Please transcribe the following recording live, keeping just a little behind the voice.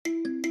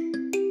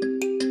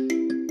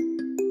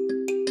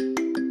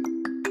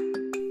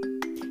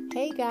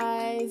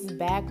guys,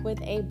 back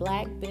with a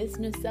Black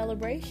business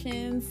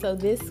celebration. So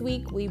this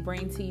week we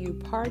bring to you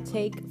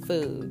Partake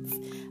Foods.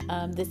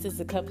 This is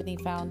a company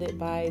founded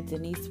by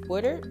Denise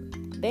Woodard.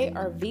 They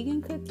are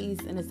vegan cookies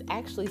and is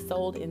actually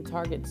sold in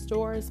Target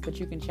stores, but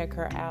you can check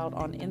her out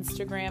on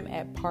Instagram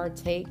at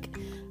Partake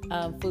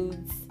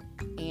Foods,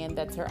 and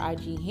that's her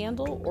IG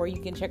handle, or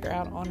you can check her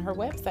out on her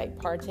website,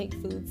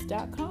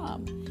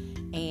 partakefoods.com.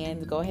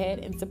 And go ahead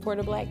and support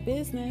a Black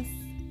business.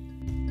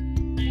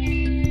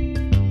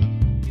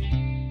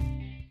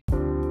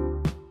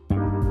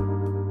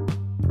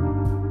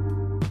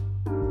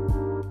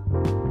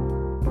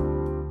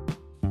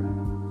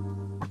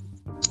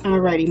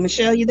 Alrighty,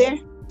 Michelle, you there?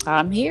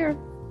 I'm here.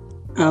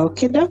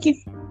 Okie dokie.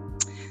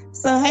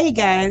 So, hey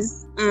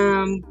guys.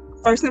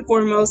 First and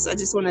foremost, I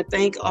just want to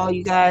thank all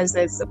you guys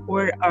that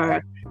support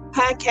our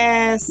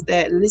podcast,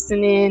 that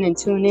listen in and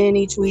tune in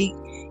each week,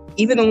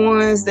 even the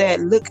ones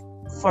that look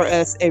for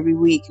us every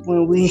week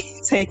when we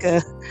take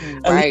a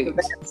right.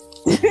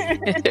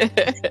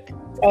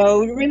 So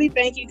we really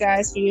thank you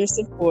guys for your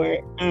support.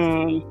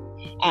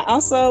 I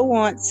also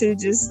want to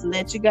just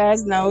let you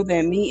guys know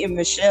that me and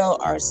Michelle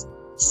are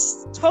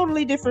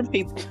totally different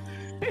people.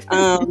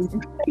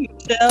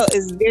 Michelle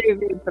is very,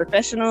 very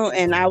professional,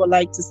 and I would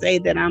like to say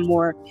that I'm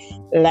more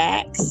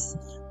lax.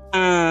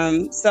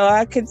 So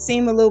I could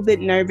seem a little bit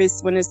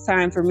nervous when it's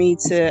time for me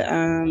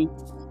to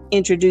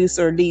introduce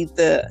or lead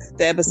the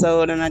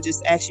episode, and I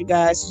just ask you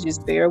guys to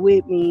just bear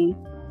with me.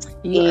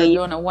 You are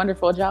doing a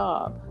wonderful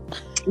job.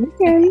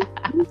 Okay.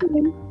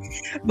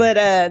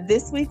 But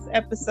this week's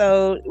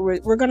episode,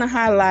 we're going to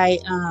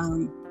highlight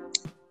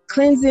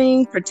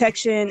cleansing,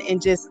 protection,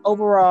 and just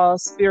overall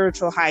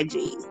spiritual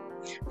hygiene.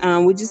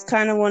 We just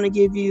kind of want to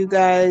give you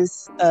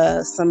guys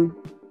some,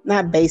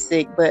 not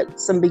basic, but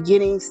some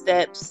beginning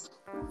steps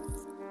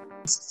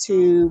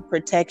to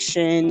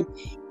protection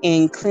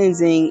and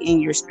cleansing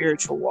in your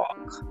spiritual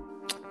walk.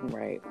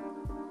 Right.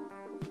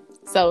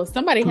 So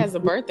somebody has a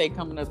birthday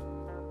coming up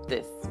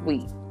this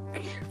week.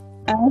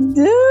 I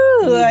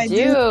do. I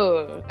do.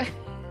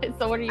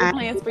 So what are your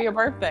plans for your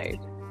birthday?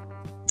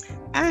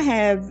 I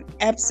have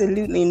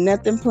absolutely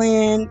nothing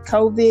planned.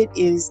 COVID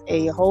is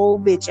a whole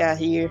bitch out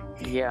here.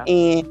 Yeah.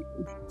 And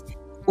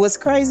what's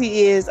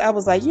crazy is I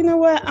was like, you know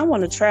what? I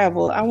want to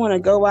travel. I want to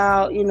go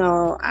out. You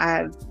know,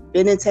 I've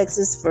been in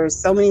Texas for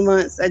so many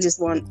months. I just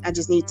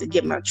need to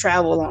get my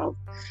travel on.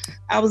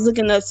 I was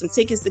looking up some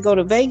tickets to go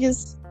to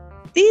Vegas.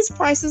 These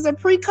prices are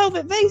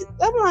pre-COVID Vegas.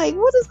 I'm like,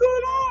 what is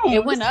going on?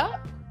 It went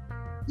up?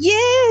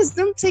 Yes.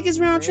 Them tickets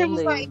round trip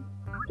was like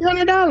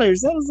 $100.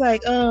 I was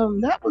like,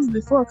 that was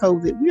before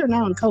COVID. We are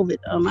now in COVID.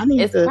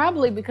 It's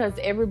probably because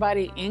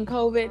everybody in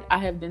COVID, I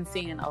have been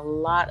seeing a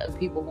lot of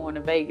people going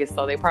to Vegas.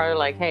 So they probably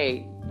like,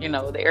 hey, you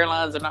know, the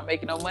airlines are not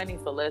making no money,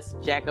 so let's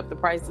jack up the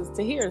prices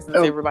to here since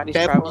everybody's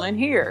traveling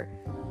here.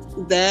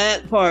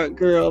 That part,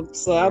 girl.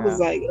 So yeah. I was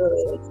like,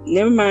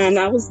 never mind.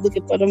 I was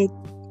looking for them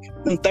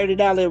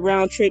 $30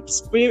 round trip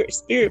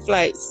spirit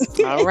flights.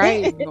 All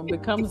right, you're gonna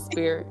become a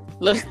spirit.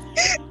 Look.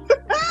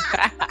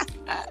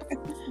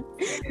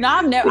 No,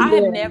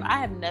 I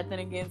have nothing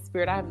against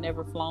Spirit. I have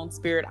never flown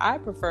Spirit. I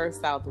prefer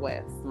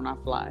Southwest when I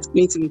fly.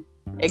 Me too.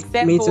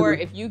 Except for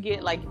if you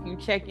get if you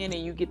check in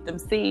and you get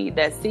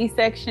that C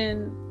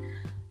section,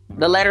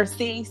 the letter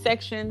C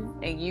section,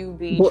 and you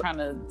be trying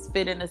to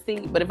fit in a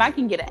seat. But if I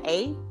can get an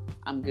A,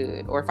 I'm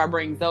good. Or if I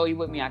bring Zoe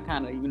with me, I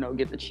kind of,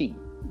 get the cheap.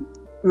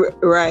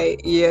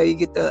 Right. Yeah, you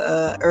get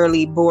the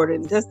early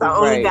boarding. That's the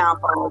only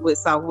downfall with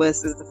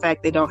Southwest is the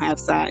fact they don't have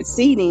side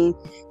seating.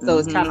 So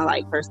it's kind of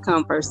like first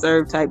come, first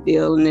serve type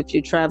deal. And if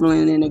you're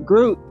traveling in a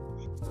group,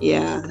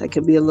 yeah, that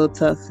could be a little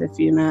tough if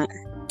you're not,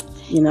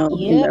 in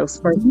those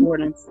first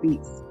boarding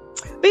seats.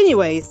 But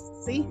anyways,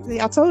 see,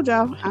 I told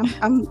y'all,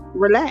 I'm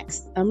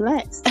relaxed. I'm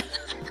relaxed.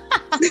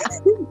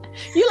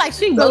 You like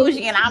she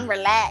bougie and I'm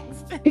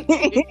relaxed.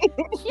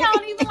 She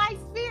don't even like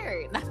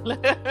Spirit.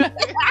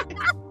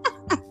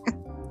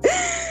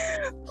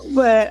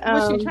 But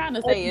what she's trying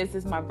to say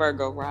is my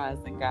Virgo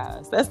rising,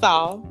 guys. That's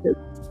all.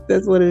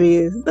 That's what it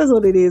is. That's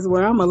what it is.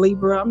 Where I'm a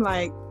Libra, I'm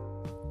like.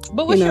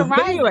 But what's your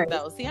rising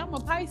though? See, I'm a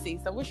Pisces,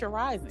 so what's your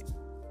rising?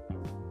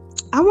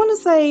 I want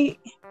to say,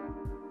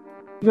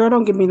 girl,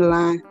 don't give me the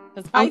line.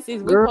 Because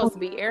Pisces, we're supposed to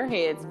be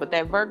airheads, but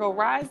that Virgo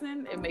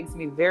rising, it makes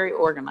me very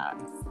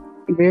organized.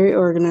 Very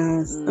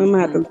organized. Mm-hmm. I'm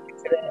gonna have to look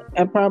into that.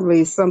 And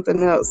probably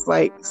something else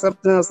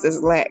that's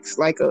lax,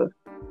 like a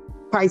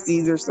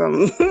Pisces or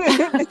something.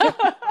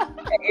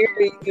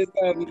 Aries or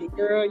something.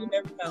 Girl, you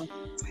never know.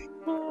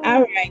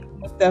 All right.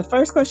 The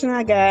first question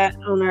I got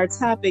on our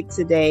topic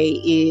today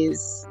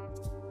is,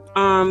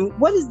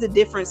 what is the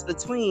difference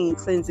between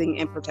cleansing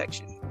and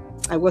protection?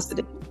 What's the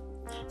difference?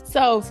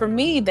 So for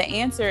me, the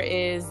answer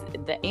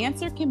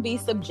can be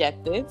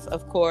subjective,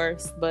 of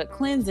course, but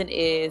cleansing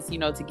is,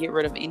 to get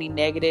rid of any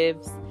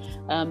negatives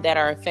that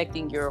are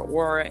affecting your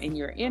aura and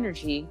your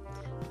energy,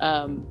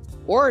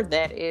 or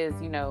that is,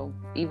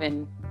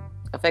 even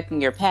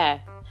affecting your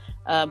path.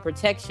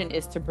 Protection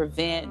is to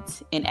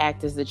prevent and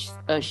act as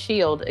a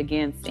shield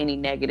against any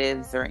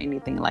negatives or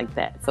anything like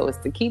that. So it's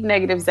to keep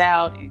negatives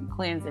out, and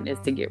cleansing is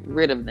to get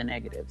rid of the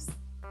negatives,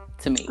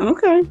 to me.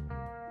 Okay.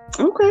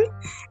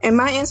 And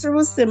my answer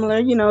was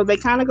similar. They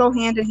kind of go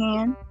hand in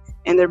hand,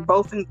 and they're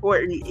both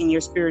important in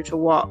your spiritual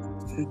walk.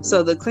 Mm-hmm.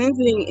 So the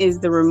cleansing is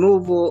the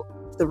removal,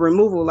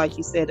 like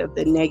you said, of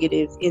the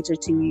negative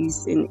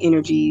entities and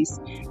energies,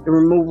 the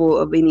removal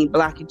of any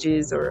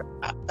blockages or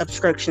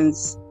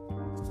obstructions.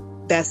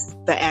 That's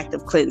the act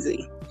of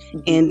cleansing. Mm-hmm.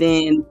 And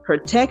then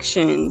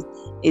protection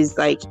is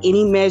like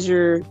any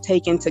measure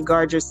taken to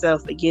guard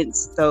yourself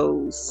against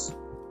those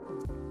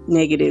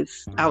negative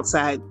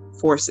outside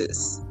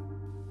forces.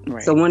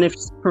 Right. So one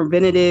is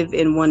preventative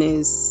and one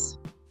is,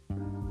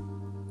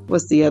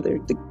 what's the other?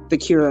 The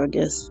cure, I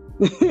guess.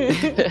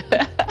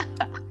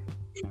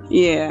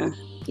 Yeah.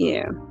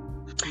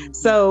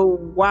 So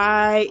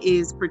why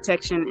is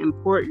protection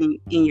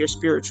important in your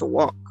spiritual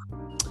walk?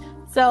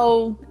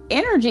 So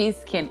energies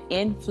can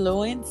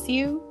influence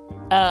you.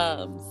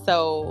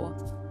 So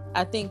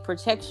I think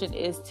protection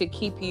is to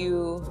keep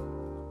you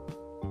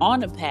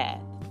on a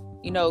path,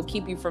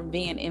 keep you from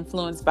being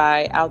influenced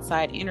by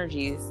outside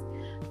energies.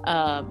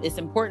 It's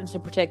important to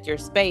protect your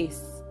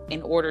space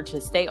in order to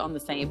stay on the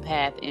same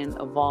path and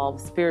evolve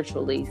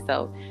spiritually.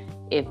 So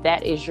if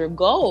that is your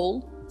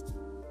goal,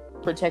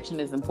 protection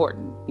is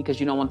important because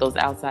you don't want those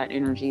outside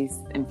energies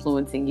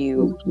influencing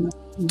you.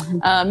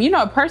 Mm-hmm.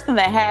 A person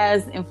that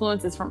has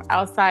influences from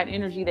outside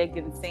energy, they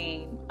can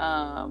seem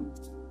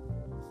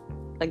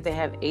like they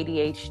have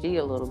ADHD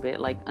a little bit,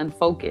 like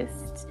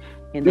unfocused.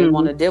 And they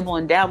want to dibble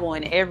and dabble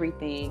in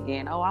everything.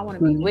 And, I want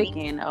to be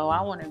Wiccan.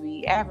 I want to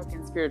be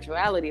African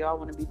spirituality. I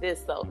want to be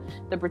this. So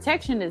the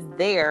protection is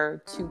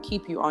there to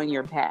keep you on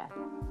your path.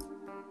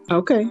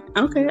 Okay.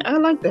 I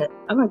like that.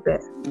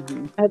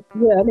 Mm-hmm. I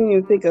didn't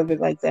even think of it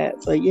like that.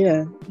 But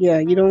yeah.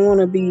 You don't want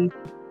to be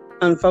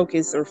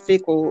unfocused or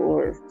fickle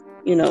or,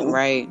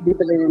 right,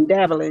 dibbling and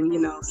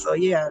dabbling, So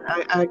yeah,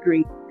 I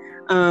agree.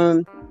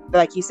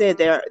 Like you said,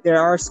 there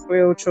are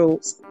spiritual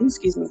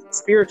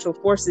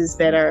forces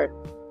that are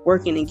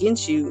working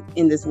against you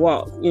in this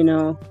walk,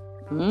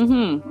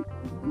 Mm-hmm.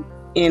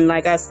 And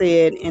like I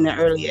said in an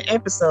earlier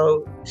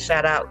episode,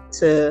 shout out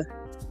to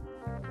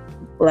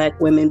Black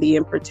women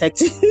being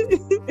protected.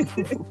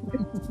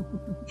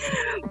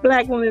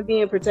 Black women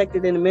being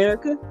protected in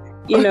America.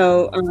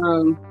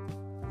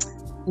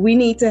 We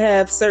need to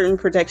have certain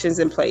protections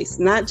in place,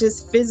 not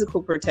just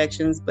physical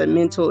protections, but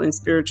mental and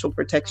spiritual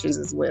protections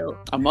as well.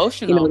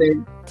 Emotional,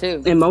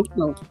 too.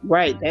 Emotional,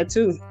 right? That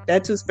too.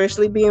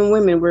 Especially being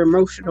women, we're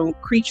emotional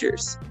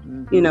creatures.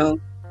 Mm-hmm.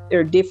 There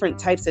are different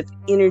types of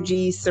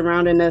energies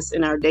surrounding us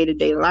in our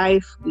day-to-day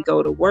life. We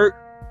go to work,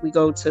 we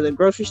go to the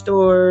grocery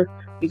store,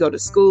 we go to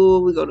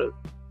school, we go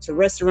to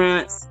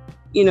restaurants.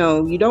 You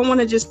don't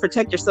want to just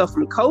protect yourself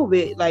from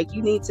COVID. Like,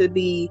 you need to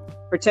be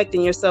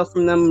protecting yourself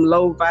from them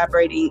low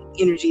vibrating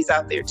energies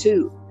out there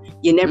too.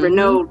 You never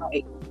know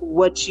like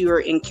what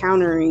you're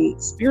encountering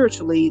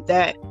spiritually.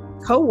 That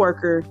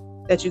coworker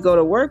that you go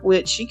to work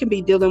with, she can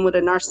be dealing with a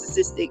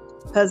narcissistic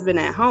husband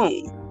at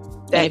home.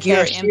 If you're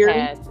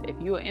an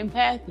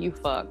empath, you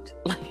fucked.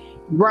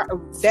 Right,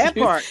 that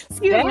part.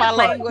 Excuse my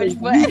language,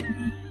 but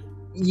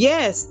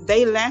yes,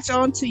 they latch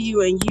on to you,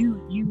 and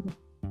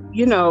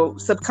you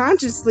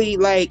subconsciously,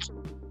 like,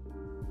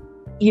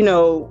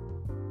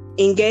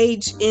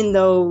 engage in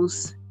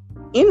those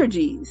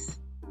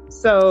energies.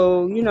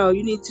 So, you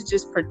need to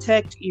just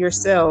protect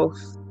yourself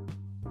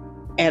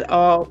at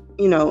all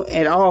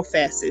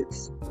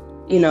facets,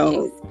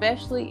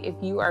 especially if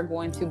you are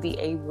going to be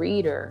a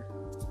reader.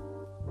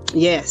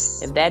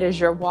 Yes. If that is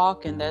your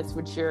walk and that's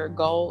what your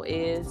goal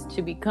is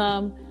to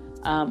become,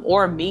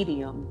 or a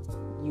medium,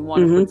 you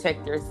want to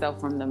protect yourself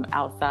from them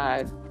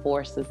outside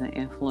forces and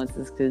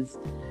influences, because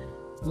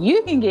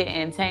you can get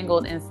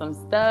entangled in some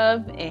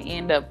stuff and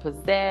end up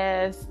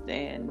possessed,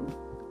 and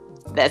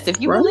that's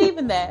if you believe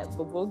in that,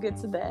 but we'll get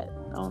to that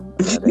on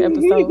another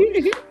episode.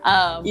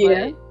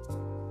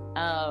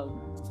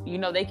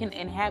 But they can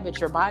inhabit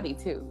your body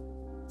too.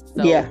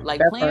 So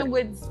playing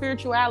with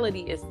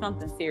spirituality is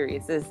something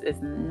serious. It's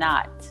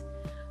not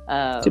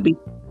to be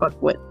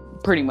fucked with.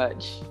 Pretty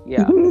much.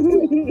 Yeah.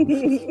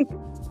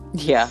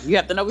 Yeah. You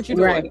have to know what you're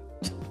doing.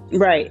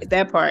 Right.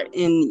 That part.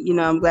 And,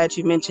 I'm glad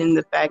you mentioned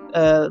the fact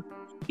of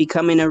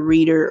becoming a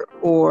reader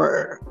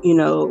or,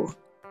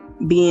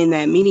 being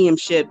that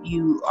mediumship.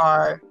 You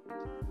are,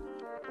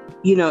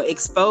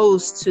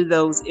 exposed to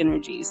those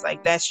energies.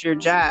 Like, that's your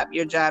job.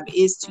 Your job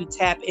is to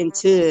tap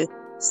into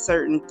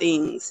certain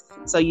things.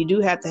 So you do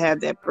have to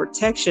have that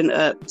protection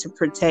up to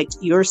protect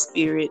your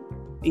spirit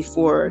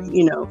before,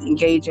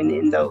 engaging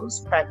in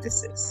those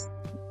practices.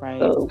 Right.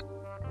 So,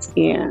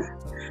 yeah.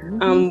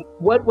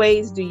 What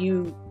ways do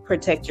you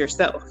protect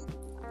yourself?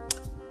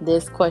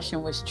 This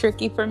question was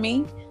tricky for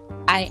me.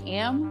 I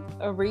am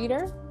a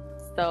reader,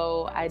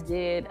 so I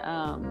did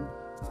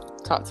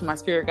talk to my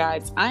spirit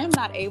guides. I am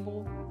not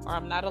able, or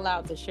I'm not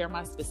allowed to share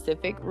my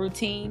specific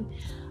routine.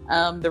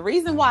 The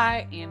reason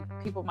why, and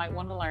people might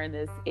want to learn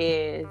this,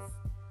 is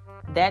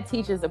that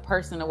teaches a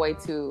person a way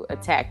to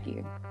attack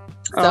you.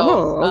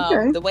 So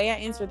okay. The way I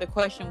answered the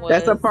question was,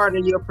 that's a part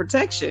of your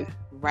protection.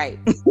 Right.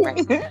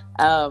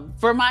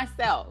 For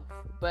myself.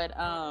 But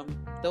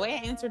the way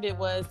I answered it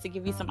was to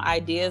give you some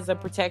ideas of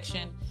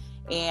protection.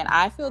 And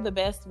I feel the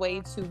best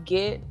way to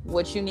get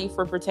what you need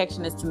for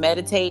protection is to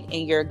meditate,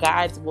 and your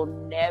guides will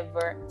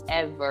never,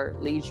 ever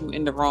lead you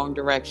in the wrong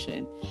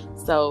direction.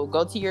 So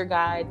go to your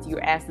guides,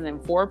 you're asking them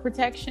for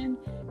protection,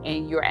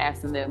 and you're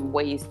asking them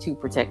ways to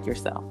protect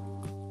yourself.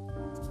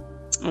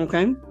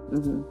 Okay.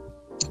 Mm-hmm.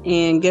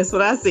 And guess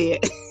what I said?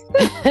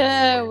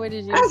 What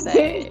did you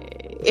say?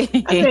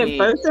 I said,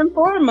 first and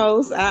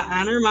foremost,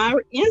 I honor my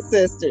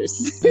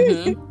ancestors.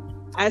 Mm-hmm.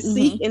 I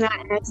seek and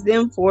I ask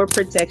them for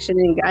protection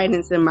and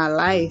guidance in my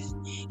life.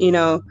 You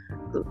know,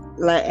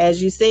 like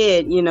as you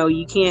said, you know,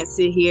 you can't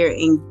sit here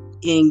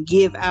and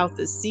give out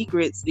the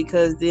secrets,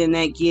 because then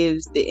that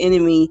gives the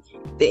enemy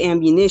the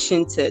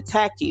ammunition to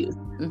attack you.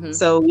 Mm-hmm.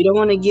 So we don't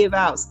want to give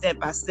out step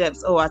by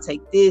steps. Oh, I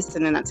take this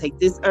and then I take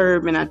this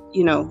herb and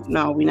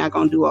no, we're not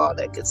going to do all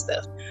that good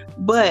stuff.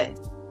 But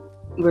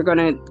we're going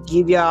to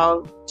give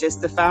y'all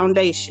just the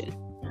foundation,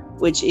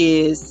 which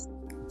is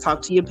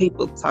talk to your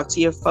people, talk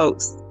to your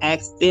folks,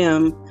 ask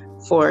them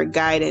for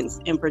guidance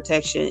and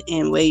protection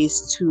and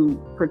ways to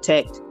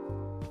protect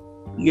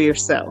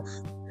yourself.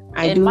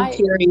 I do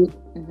carry.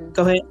 Mm-hmm.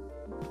 Go ahead.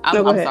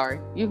 I'm sorry.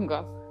 You can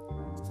go.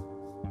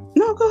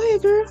 No, go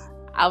ahead, girl.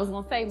 I was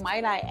gonna say,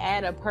 might I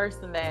add a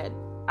person that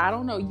I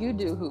don't know you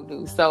do who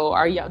do. So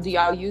do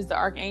y'all use the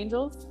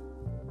archangels?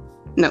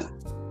 No.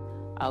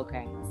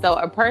 Okay. So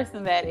a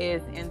person that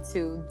is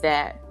into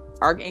that,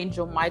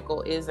 Archangel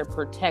Michael is a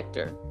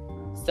protector.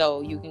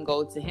 So you can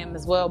go to him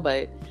as well.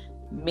 But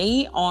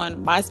me,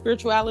 on my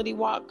spirituality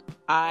walk,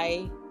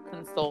 I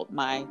consult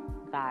my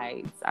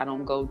guides. I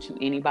don't go to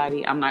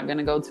anybody. I'm not going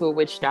to go to a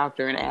witch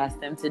doctor and ask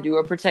them to do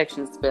a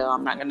protection spell.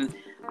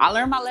 I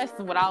learned my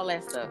lesson with all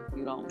that stuff.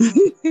 You don't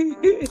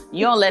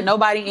let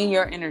nobody in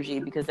your energy,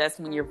 because that's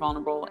when you're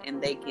vulnerable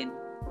and they can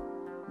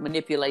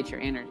manipulate your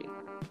energy.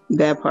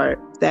 That part.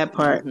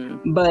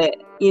 Mm-hmm.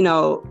 But,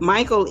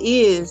 Michael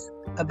is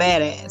a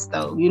badass,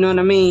 though. You know what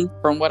I mean?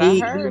 From what I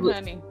heard,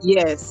 honey.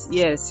 Yes.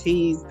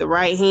 He's the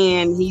right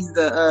hand. He's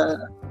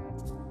the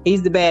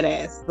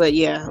badass. But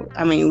yeah,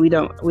 I mean, we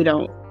don't.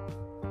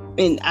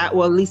 And at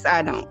least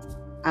I don't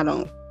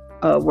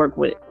work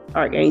with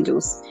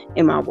archangels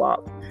in my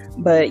walk.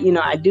 But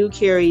I do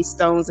carry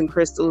stones and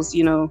crystals.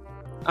 And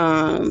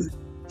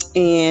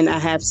I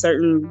have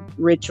certain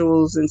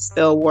rituals and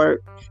spell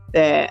work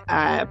that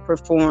I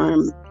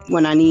perform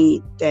when I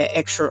need that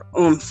extra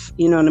oomph.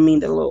 You know what I mean?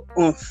 The little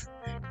oomph.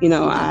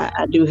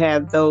 I do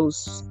have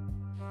those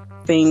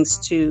things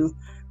too,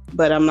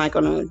 but I'm not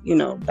gonna,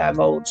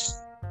 divulge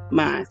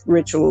my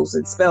rituals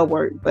and spell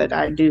work. But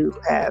I do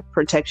have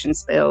protection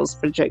spells,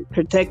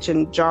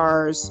 protection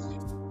jars,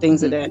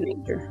 things of that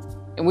nature.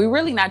 And we're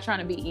really not trying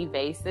to be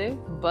evasive,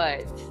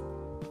 but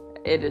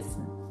it is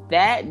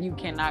that you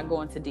cannot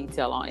go into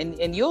detail on.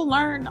 And you'll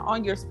learn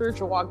on your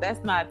spiritual walk,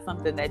 that's not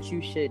something that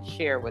you should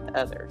share with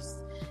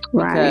others.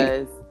 Right.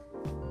 Because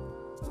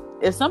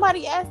if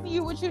somebody asking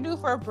you what you do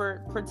for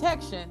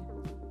protection,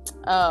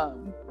 I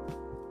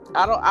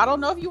don't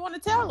know if you want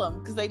to tell them,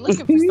 because they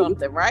looking for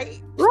something,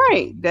 right?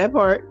 Right. That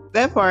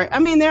part. I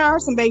mean, there are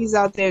some babies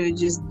out there that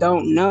just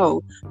don't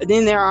know. But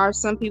then there are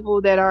some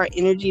people that are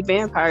energy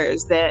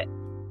vampires that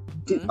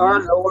are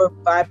lower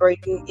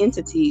vibrating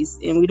entities,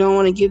 and we don't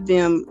want to give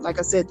them, like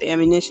I said, the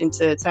ammunition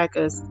to attack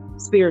us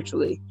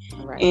spiritually.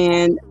 Right.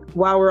 And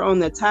while we're on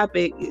the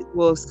topic,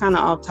 well, it's kind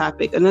of off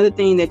topic. Another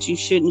thing that you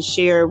shouldn't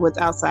share with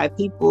outside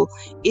people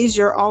is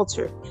your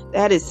altar.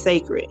 That is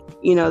sacred.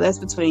 That's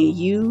between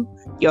you,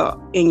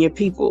 and your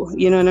people.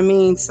 You know what I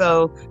mean?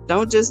 So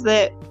don't just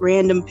let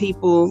random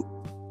people,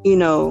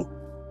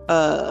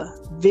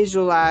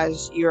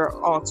 visualize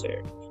your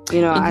altar.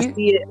 I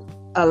see it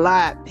a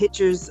lot.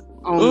 Pictures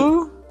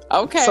on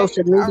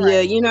social media,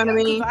 right. You know what I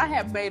mean? I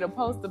have made a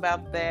post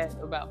about that,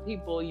 about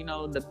people,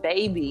 the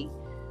baby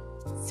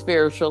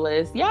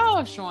spiritualists.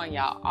 Y'all showing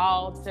y'all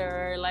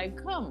altar,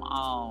 like, come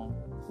on.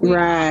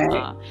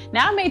 Right.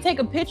 Now I may take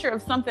a picture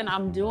of something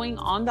I'm doing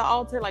on the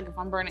altar, like if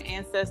I'm burning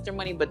ancestor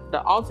money, but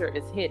the altar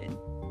is hidden.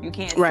 You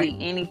can't see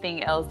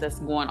anything else that's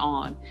going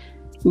on.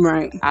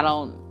 Right. I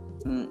don't,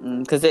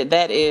 because it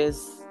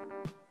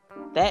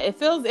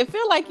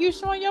feels like you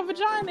showing your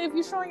vagina if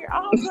you're showing your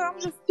altar. I'm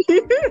just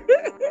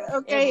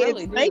okay.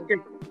 It's sacred,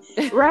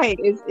 right?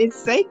 It's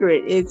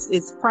sacred.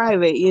 It's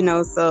private,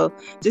 So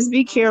just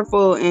be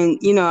careful. And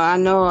I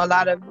know a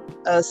lot of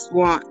us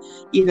want,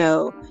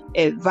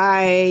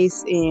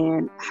 advice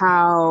and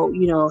how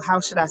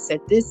should I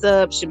set this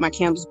up? Should my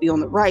candles be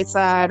on the right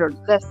side or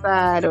the left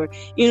side, or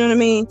you know what I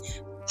mean?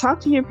 Talk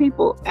to your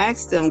people.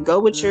 Ask them. Go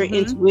with your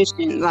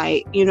intuition,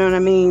 like you know what I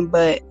mean.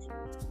 But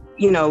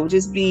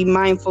just be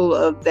mindful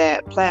of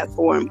that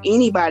platform.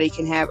 Anybody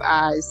can have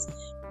eyes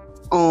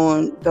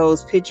on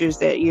those pictures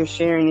that you're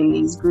sharing in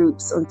these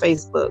groups on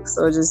Facebook.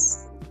 So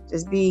just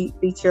be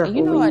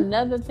careful. And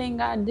another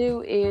thing I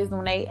do is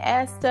when they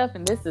ask stuff,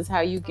 and this is how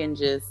you can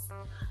just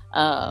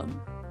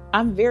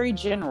I'm very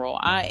general.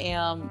 I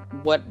am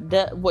what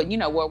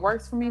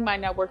works for me might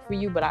not work for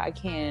you, but I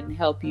can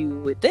help you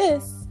with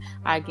this.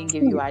 I can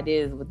give you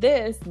ideas with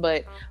this,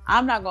 but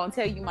I'm not going to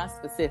tell you my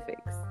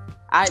specifics.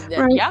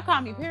 Y'all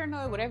call me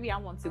paranoid, whatever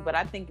y'all want to, but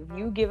I think if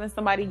you giving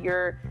somebody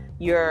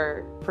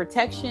your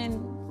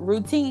protection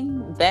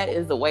routine, that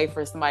is the way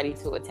for somebody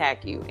to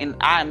attack you, and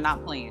I'm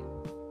not playing.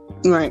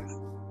 Right.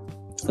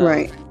 So,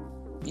 right.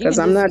 Because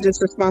I'm not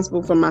just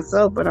responsible for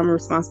myself, but I'm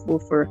responsible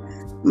for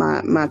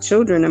my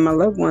children and my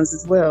loved ones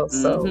as well.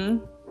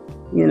 So,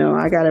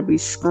 I gotta be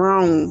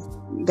strong.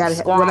 What I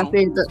said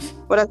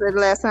the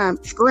last time.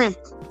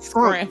 Strength.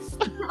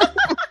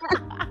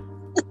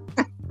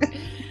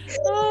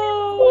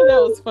 Oh,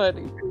 that was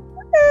funny.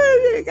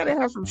 You gotta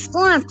have some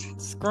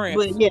strength.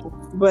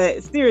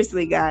 But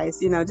seriously, guys,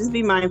 just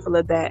be mindful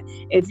of that.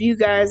 If you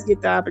guys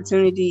get the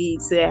opportunity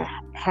to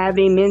have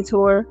a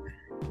mentor,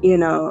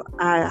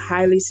 I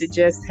highly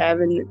suggest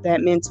having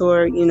that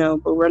mentor,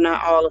 but we're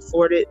not all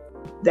afforded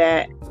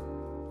that,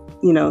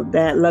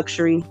 that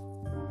luxury.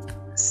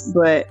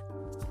 But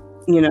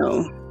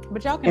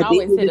y'all can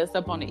always hit us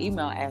up on the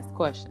email, ask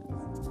questions.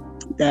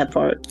 That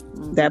part.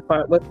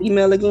 What's the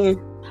email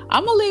again?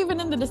 I'm going to leave it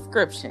in the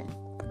description.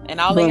 And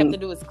all they have to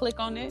do is click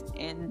on it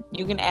and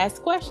you can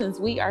ask questions.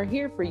 We are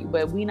here for you,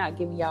 but we're not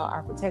giving y'all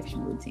our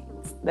protection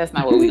routines. That's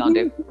not what we're going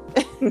to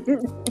do.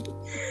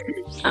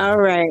 All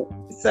right.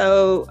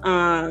 So,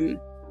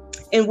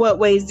 in what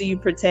ways do you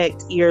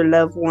protect your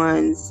loved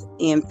ones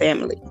and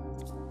family?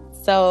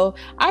 So,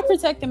 I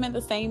protect them in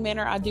the same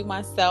manner I do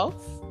myself,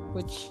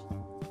 which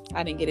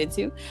I didn't get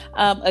into.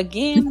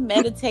 Again,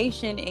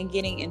 meditation and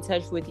getting in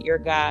touch with your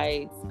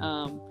guides.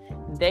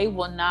 They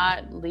will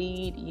not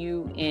lead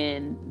you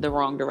in the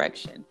wrong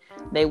direction.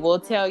 They will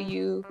tell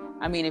you,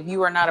 if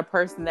you are not a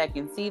person that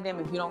can see them,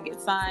 if you don't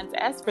get signs,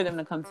 ask for them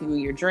to come to you in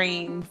your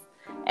dreams.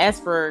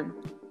 Ask for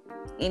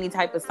any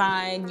type of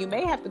sign. You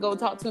may have to go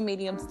talk to a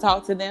medium to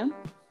talk to them.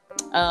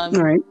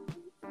 Right.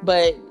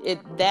 But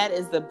that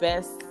is the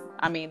best.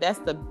 That's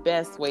the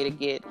best way to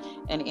get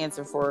an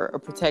answer for a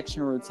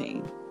protection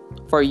routine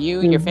for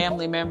you, your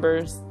family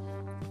members,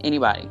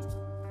 anybody.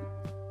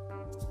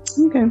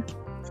 Okay.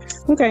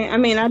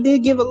 I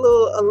did give a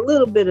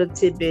little bit of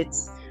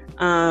tidbits.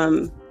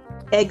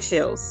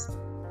 Eggshells.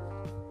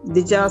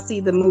 Did y'all see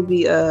the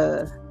movie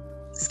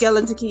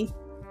Skeleton Key?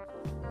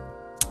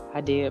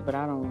 I did, but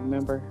I don't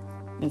remember.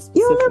 You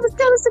don't remember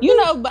Skeleton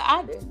Key? But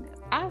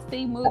I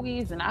see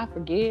movies and I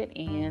forget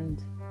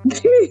and.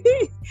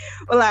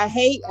 Well, I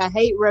hate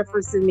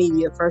referencing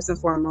media. First and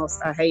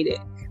foremost, I hate it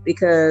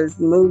because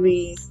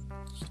movies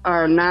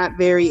are not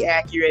very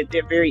accurate.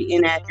 They're very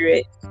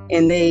inaccurate,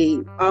 and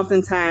they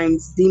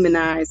oftentimes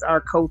demonize our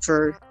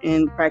culture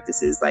and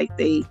practices. Like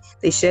they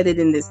shed it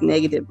in this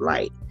negative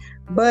light.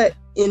 But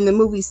in the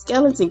movie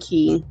Skeleton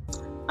Key,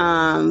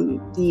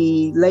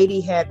 the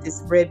lady had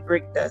this red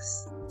brick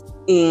dust,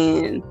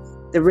 and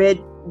the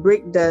red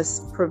brick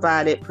dust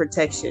provided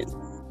protection.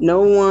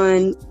 No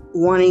one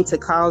wanting to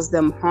cause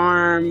them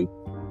harm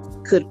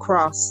could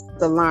cross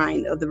the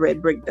line of the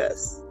red brick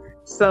dust.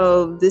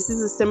 So this is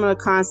a similar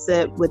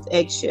concept with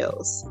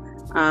eggshells.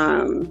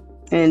 And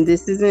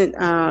this isn't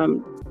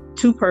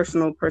too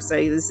personal per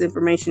se. This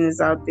information is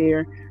out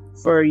there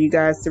for you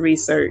guys to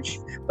research.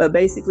 But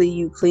basically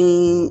you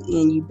clean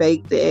and you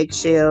bake the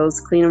eggshells,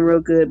 clean them real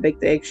good,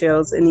 bake the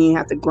eggshells, and then you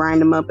have to grind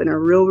them up in a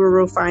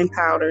real fine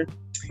powder.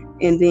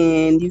 And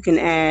then you can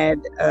add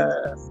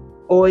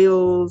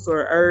oils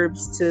or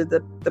herbs to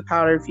the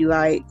powder if you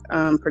like,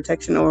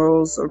 protection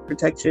oils or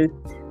protection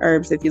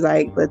herbs if you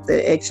like, but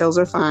the eggshells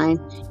are fine.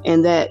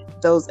 And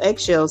that those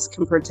eggshells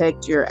can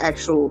protect your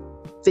actual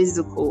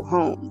physical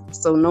home.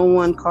 So no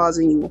one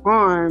causing you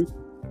harm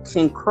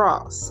can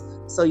cross.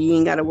 So you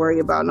ain't got to worry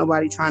about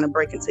nobody trying to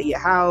break into your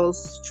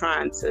house,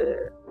 trying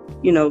to,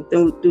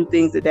 do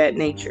things of that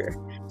nature.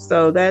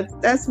 So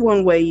that's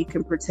one way you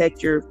can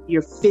protect your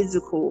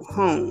physical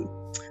home.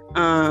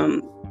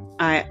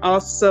 I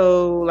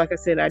also, like I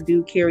said, I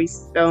do carry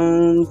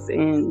stones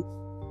and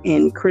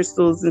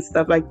crystals and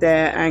stuff like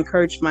that. I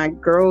encourage my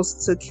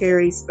girls to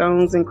carry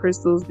stones and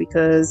crystals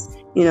because,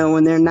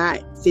 when they're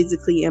not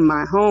physically in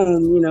my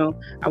home,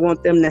 I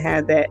want them to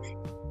have that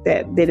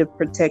bit of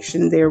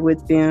protection there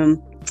with them.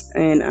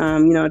 And,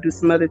 I do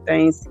some other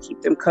things to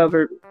keep them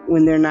covered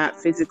when they're not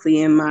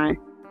physically in my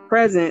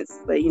presence.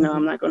 But,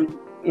 I'm not going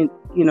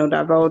to,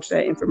 divulge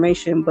that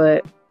information.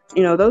 But,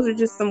 those are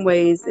just some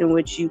ways in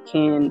which you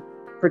can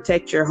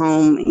protect your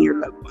home and your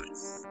loved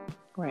ones.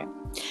 Right.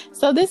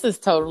 So this is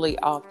totally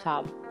off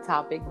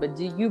topic, but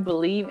do you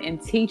believe in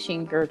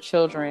teaching your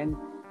children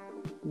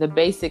the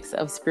basics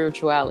of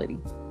spirituality?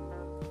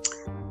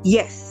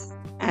 Yes,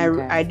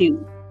 okay. I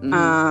do.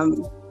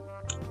 Mm-hmm.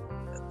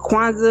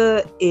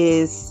 Kwanzaa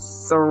is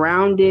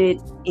surrounded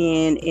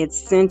and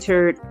it's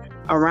centered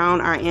around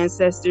our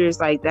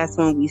ancestors. Like that's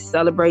when we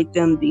celebrate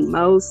them the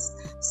most.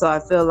 So I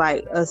feel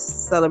like us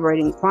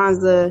celebrating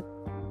Kwanzaa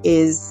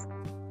is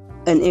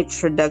an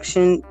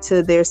introduction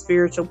to their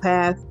spiritual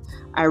path.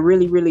 I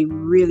really, really,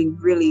 really,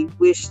 really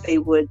wish they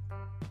would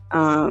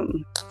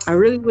I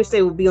really wish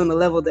they would be on the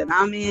level that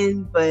I'm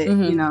in, but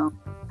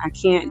I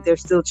can't. They're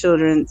still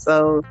children,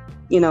 so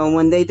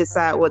when they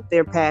decide what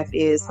their path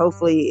is,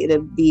 hopefully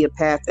it'll be a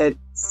path that's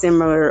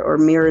similar or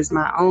mirrors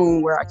my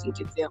own, where I can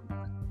give them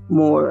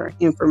more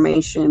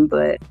information.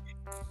 But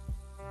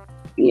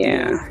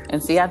yeah.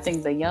 And see, I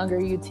think the younger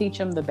you teach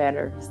them, the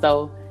better.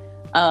 So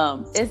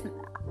it's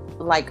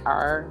like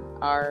my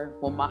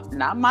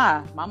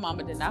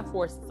mama did not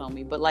force this on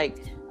me, but like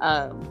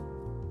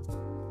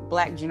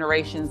Black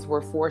generations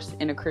were forced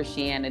into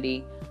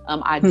Christianity.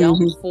 I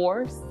don't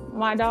force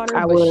my daughter,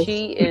 but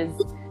she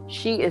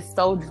is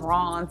so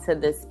drawn to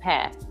this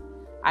path.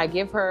 I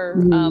give her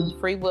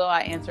free will.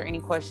 I answer any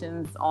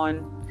questions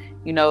on,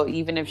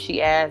 even if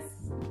she asks,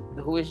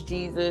 who is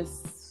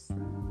Jesus?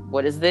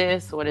 What is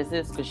this? What is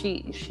this? Because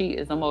she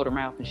is a motor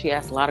mouth and she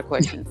asks a lot of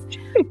questions.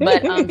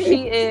 But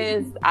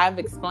I've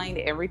explained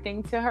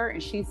everything to her,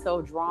 and she's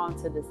so drawn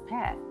to this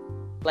path.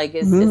 Like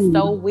it's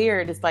so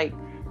weird. It's like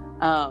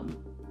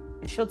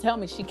she'll tell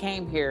me she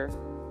came here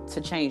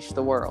to change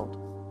the world.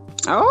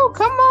 Oh,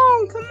 come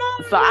on.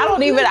 So I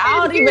don't even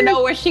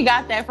know where she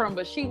got that from,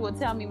 but she will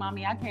tell me,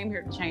 Mommy, I came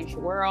here to change the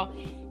world,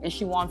 and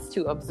she wants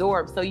to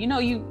absorb. So,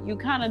 you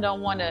kind of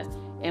don't want to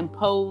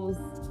impose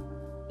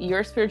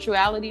your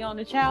spirituality on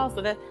the child.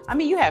 So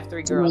you have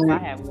 3 girls, I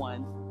have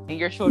 1, and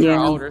your children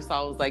are older. So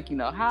I was like,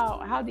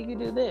 how do you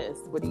do this?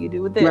 What do you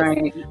do with this?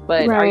 Right.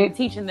 But are you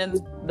teaching them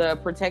the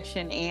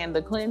protection and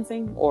the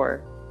cleansing,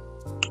 or?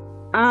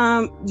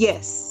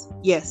 Yes.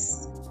 Okay.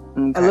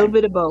 A little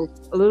bit of both.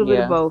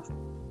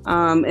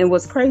 And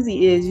what's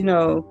crazy is,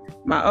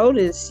 my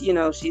oldest,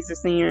 she's a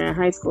senior in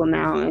high school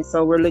now. And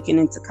so we're looking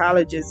into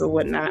colleges or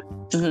whatnot.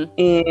 Mm-hmm.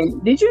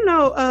 And did you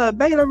know,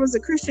 Baylor was a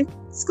Christian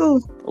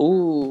school?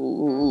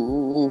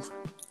 Ooh.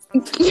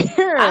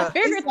 Yeah, I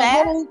figured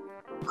that.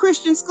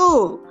 Christian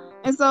school.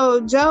 And so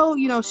Joe,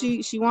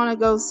 she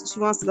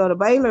wants to go to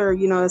Baylor,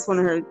 it's one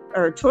of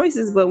her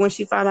choices. But when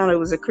she found out it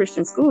was a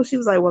Christian school, she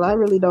was like, well, I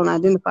really don't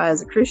identify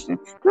as a Christian.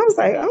 And I was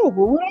like, oh,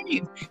 well, what are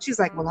you? She's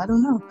like, well, I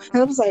don't know.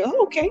 And I was like,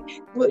 oh, okay.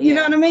 Well, you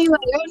know what I mean? Like,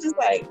 I was just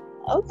like,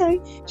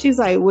 okay. She's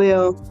like,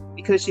 well,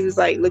 because she was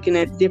like looking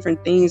at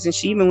different things, and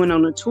she even went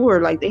on a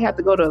tour. Like, they have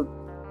to go to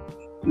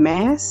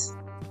mass.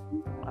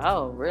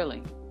 Oh,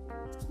 really?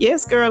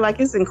 Yes, girl.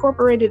 Like, it's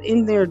incorporated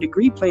in their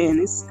degree plan.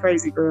 It's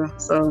crazy, girl.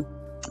 So.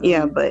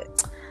 Yeah,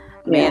 but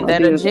man,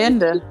 that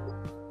agenda,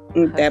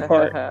 that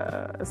part,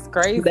 it's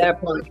crazy. That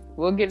part,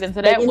 we'll get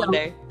into that one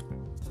day.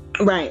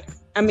 Right.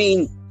 I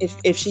mean,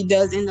 if she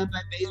does end up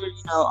at Baylor,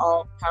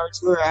 all power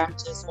to her. I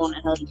just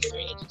wanted her to get her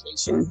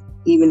education,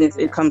 even if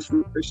it comes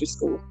from a Christian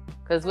school.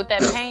 Because with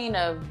that pain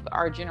of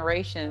our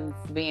generations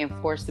being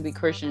forced to be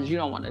Christians, you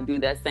don't want to do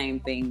that same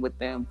thing with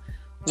them,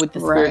 with the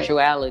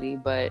spirituality.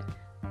 But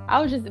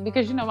I was just,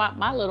 because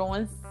my little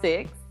one's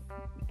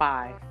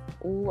 5.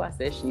 Ooh, I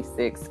said she's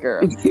 6,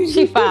 girl.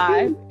 She's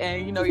 5,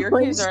 and your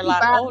kids are a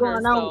lot older,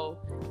 so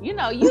you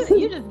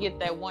just get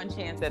that one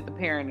chance at the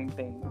parenting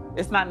thing.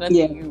 It's not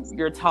nothing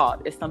you're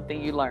taught; it's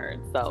something you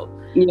learn. So,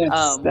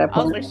 I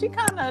was like, she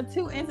kind of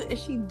too into.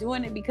 Is she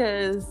doing it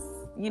because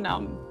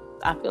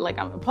I feel like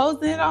I'm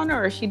imposing it on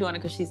her, or is she doing it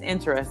because she's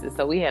interested?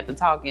 So we had to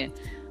talk, and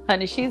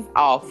honey, she's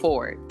all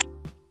for it.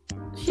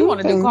 She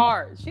want to do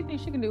cards. She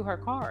thinks she can do her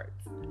cards.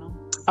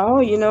 Oh,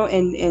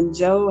 and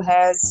Joe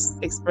has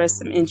expressed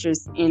some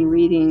interest in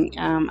reading.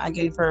 I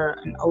gave her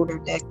an older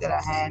deck that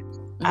I had.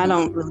 Mm-hmm. I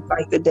don't really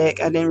like the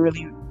deck. I didn't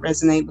really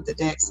resonate with the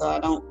deck, so I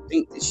don't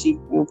think that she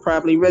will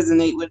probably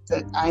resonate with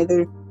it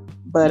either.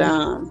 But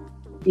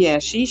yeah,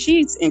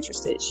 she's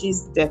interested.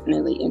 She's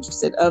definitely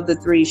interested. Of the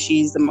 3,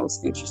 she's the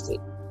most interested.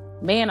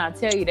 Man, I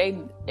tell you,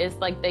 it's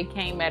like they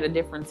came at a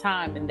different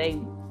time, and they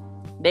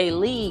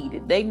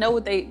lead. They know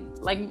what they.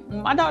 Like,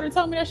 my daughter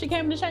told me that she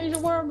came to change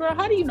the world, girl.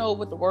 How do you know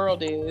what the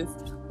world is?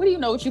 What do you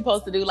know what you're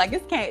supposed to do? Like,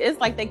 it's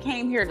like they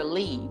came here to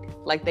lead.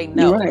 Like, they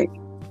know. Right.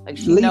 Like,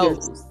 she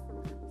knows.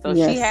 So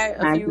she had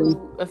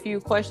a few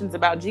questions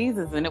about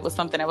Jesus, and it was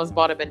something that was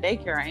brought up at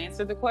daycare. I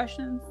answered the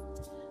questions.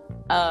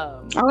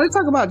 They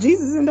talk about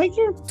Jesus in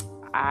daycare?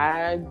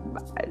 I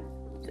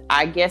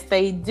guess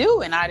they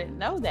do, and I didn't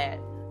know that.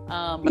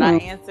 But I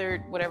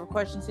answered whatever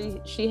questions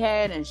she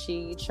had, and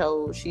she's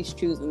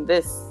choosing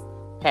this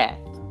path.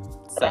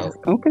 So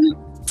okay,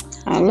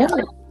 I love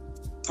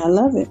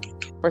it.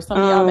 For some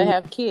of y'all that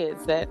have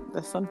kids,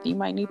 that's something you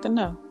might need to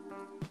know.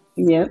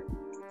 Yep,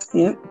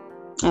 I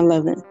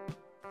love it.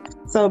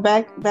 So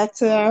back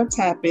to our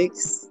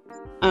topics.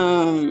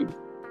 What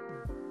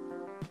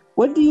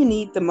do you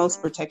need the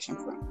most protection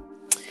from?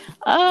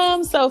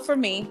 So for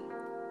me,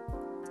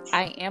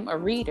 I am a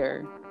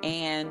reader,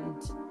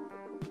 and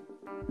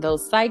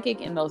those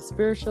psychic and those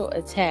spiritual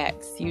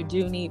attacks, you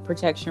do need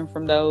protection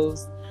from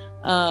those.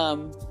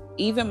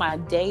 Even my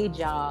day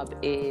job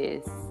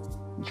is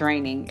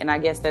draining, and I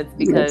guess that's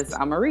because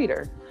I'm a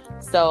reader.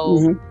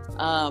 So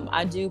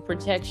I do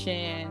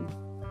protection.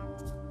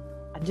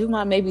 I do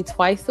mine maybe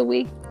twice a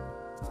week.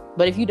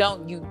 But if you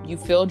don't, you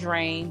feel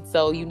drained.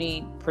 So you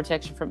need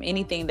protection from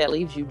anything that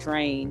leaves you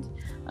drained,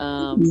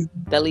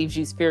 that leaves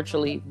you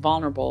spiritually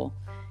vulnerable.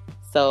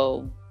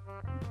 So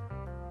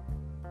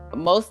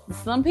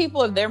some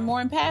people, if they're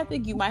more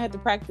empathic, you might have to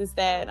practice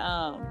that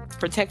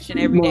protection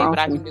every More day, often. but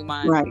I can do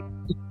mine Right.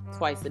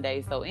 twice a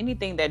day. So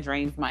anything that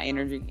drains my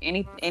energy,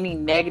 any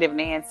negative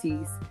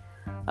Nancy's,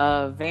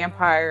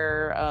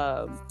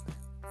 vampire,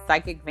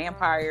 psychic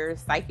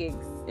vampires,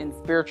 psychics, and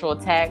spiritual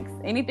attacks,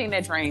 anything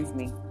that drains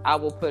me, I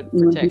will put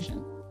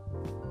protection.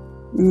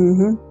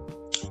 Mm-hmm.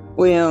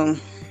 Well,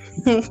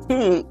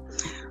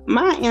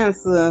 my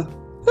answer,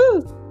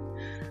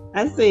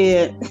 I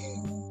said,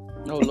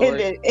 oh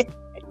Lord.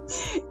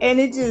 and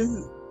it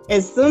just,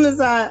 as soon as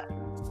I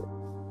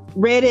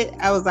read it,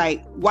 I was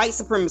like, white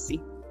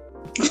supremacy.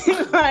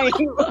 Like,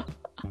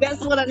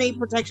 that's what I need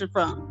protection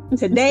from.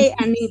 Today,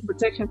 I need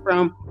protection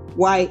from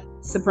white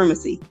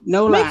supremacy.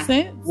 No lie. Makes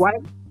sense.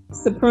 White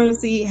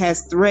supremacy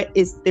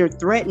they're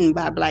threatened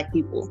by Black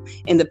people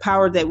and the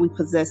power that we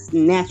possess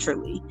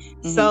naturally.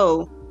 Mm-hmm.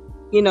 So,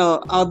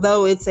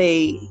 although it's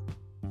a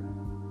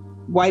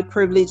white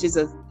privilege is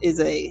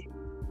a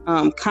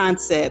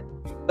concept,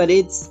 but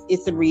it's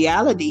a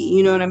reality.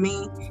 You know what I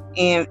mean?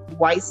 And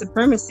white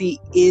supremacy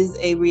is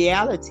a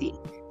reality.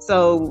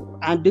 So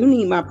I do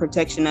need my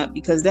protection up,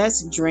 because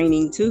that's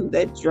draining too.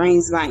 That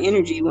drains my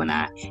energy when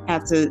I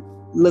have to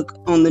look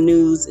on the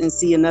news and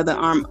see another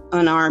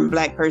unarmed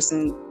Black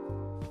person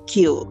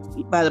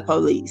killed by the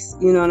police.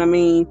 You know what I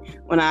mean?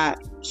 When I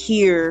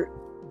hear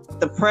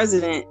the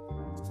president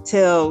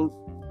tell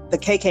the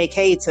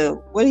KKK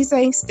to, what do you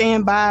say?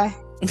 Stand by.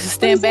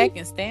 Stand back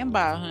and stand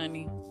by,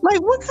 honey.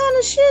 Like, what kind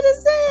of shit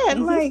is that?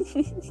 Like,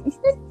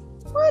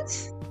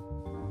 what?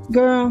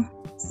 Girl.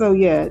 So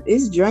yeah,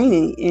 it's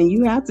draining, and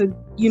you have to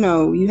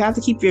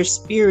keep your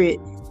spirit,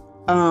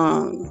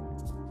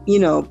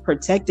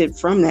 protected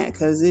from that,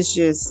 because it's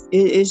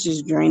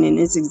just draining.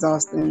 It's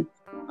exhausting.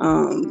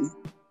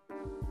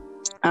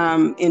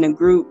 I'm in a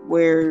group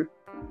where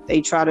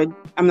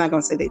I'm not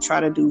going to say they try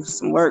to do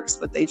some works,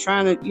 but they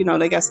trying to,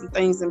 they got some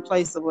things in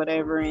place or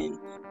whatever. And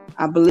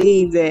I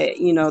believe that,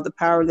 the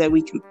power that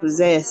we can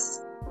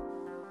possess,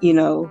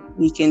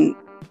 we can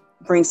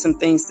bring some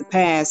things to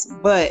pass.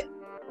 But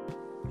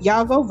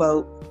y'all go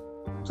vote.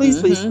 Please,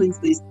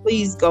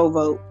 please go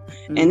vote.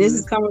 Mm-hmm. And this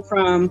is coming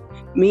from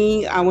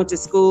me. I went to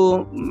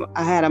school.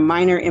 I had a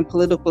minor in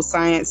political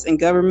science and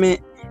government.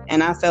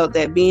 And I felt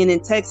that being in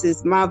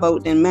Texas, my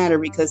vote didn't matter,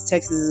 because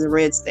Texas is a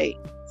red state.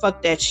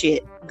 Fuck that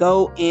shit.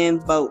 Go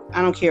and vote.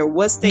 I don't care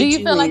what state you Do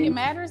you feel like it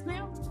matters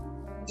now?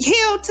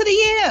 Hell to the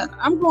yeah.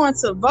 I'm going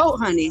to vote,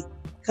 honey.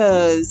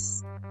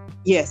 Because,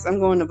 yes, I'm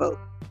going to vote.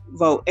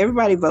 Vote.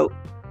 Everybody vote.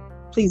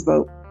 Please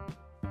vote.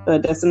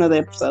 But that's another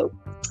episode.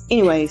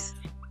 Anyways.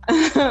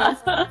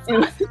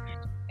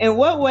 In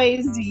what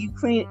ways do you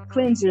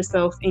cleanse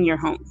yourself in your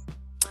home?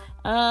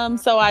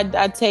 So I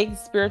take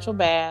spiritual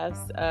baths,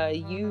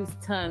 use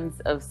tons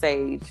of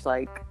sage.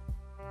 Like,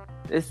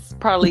 it's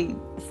probably,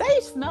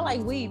 sage smell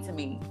like weed to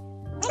me.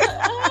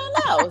 I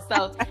don't know.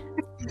 So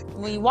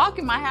when you walk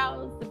in my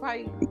house,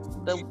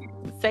 the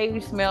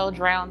sage smell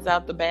drowns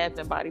out the Bath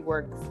and Body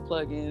Works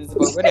plugins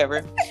or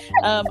whatever.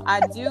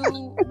 I do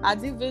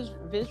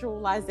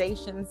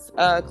visualizations,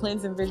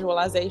 cleansing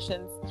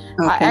visualizations.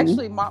 Okay. I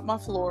actually mop my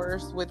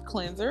floors with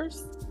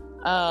cleansers.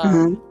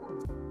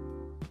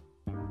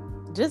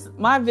 Just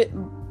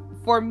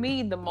for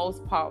me, the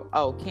most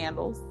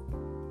candles.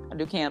 I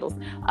do candles.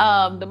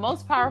 The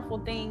most powerful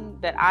thing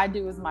that I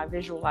do is my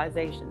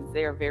visualizations.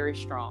 They're very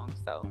strong.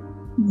 So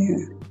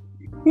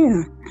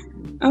yeah.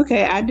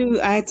 Okay,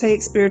 I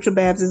take spiritual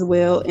baths as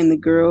well, and the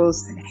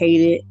girls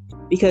hate it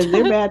because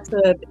their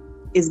bathtub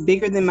is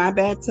bigger than my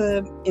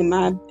bathtub in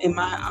my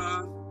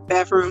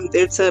bathroom.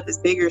 Their tub is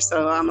bigger,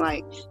 so I'm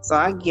like, so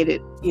I get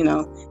it,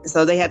 and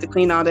so they have to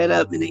clean all that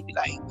up, and they be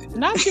like,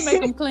 not you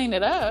make them clean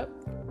it up.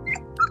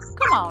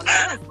 Come on.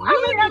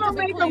 I don't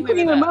make them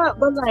clean them up,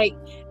 but like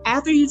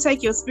after you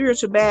take your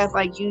spiritual bath,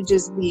 like you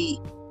just be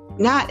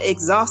not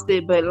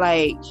exhausted, but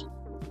like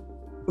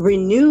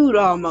renewed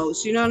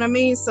almost. You know what I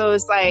mean? So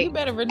it's like, you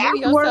better renew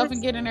yourself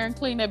and get in there and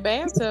clean that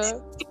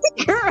bathtub.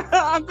 Girl,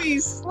 I'll be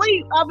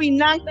asleep. I'll be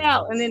knocked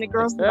out, and then the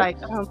girls be like,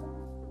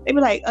 they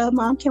be like,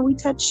 Mom, can we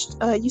touch?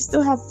 You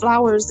still have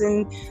flowers,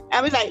 and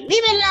I'll be like, leave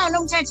it alone,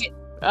 don't touch it.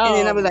 And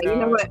then I'll be like, you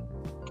know what?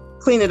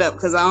 Clean it up,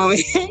 because I don't.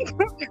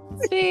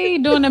 See,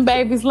 doing them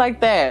babies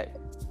like that.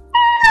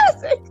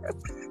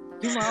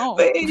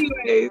 But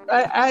anyways,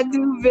 I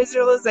do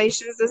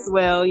visualizations as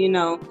well.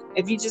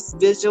 If you just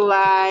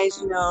visualize,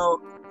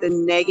 the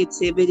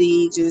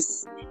negativity,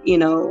 just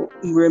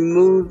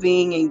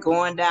removing and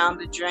going down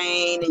the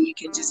drain, and you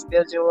can just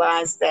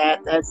visualize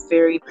that. That's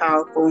very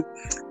powerful.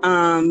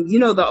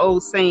 The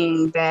old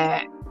saying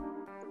that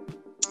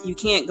you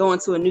can't go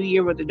into a new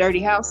year with a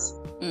dirty house.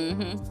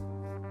 Mm-hmm.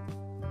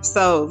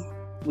 So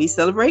we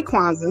celebrate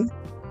Kwanzaa.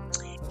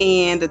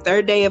 And the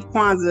third day of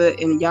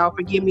Kwanzaa, and y'all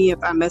forgive me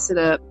if I mess it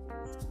up,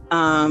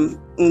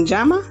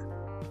 Unjama,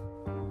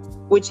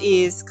 which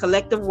is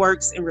collective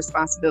works and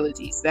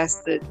responsibilities.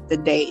 That's the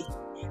day,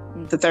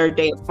 the third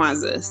day of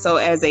Kwanzaa. So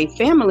as a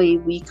family,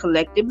 we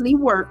collectively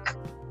work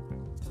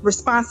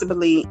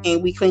responsibly,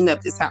 and we clean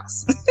up this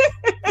house.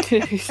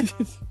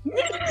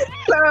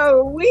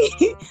 So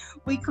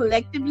we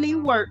collectively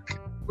work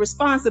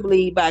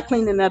responsibly by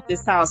cleaning up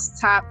this house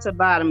top to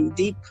bottom,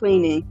 deep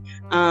cleaning.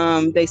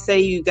 They say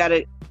you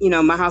gotta,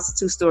 my house is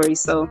 2 stories,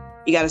 so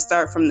you gotta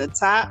start from the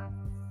top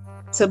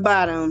to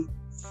bottom,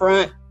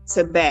 front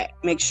to back.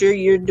 Make sure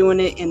you're doing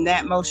it in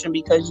that motion,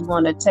 because you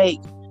want to take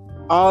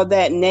all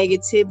that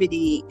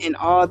negativity and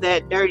all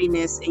that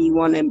dirtiness and you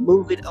want to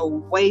move it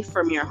away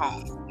from your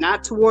home,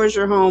 not towards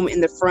your home in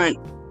the front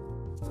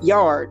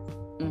yard.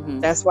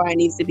 Mm-hmm. That's why it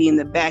needs to be in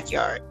the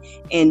backyard.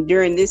 And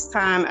during this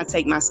time, I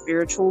take my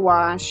spiritual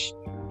wash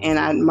and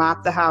I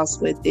mop the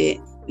house with it.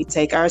 We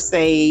take our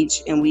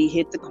sage and we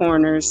hit the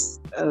corners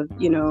of,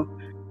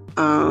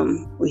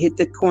 we hit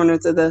the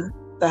corners of the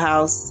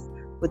house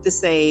with the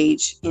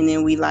sage, and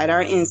then we light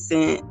our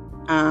incense.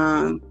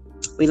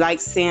 We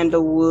like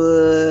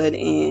sandalwood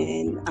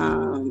and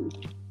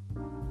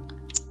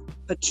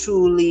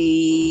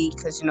patchouli,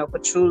 because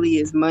patchouli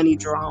is money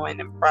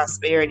drawing and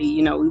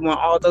prosperity. We want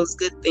all those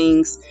good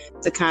things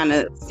to kind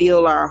of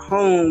fill our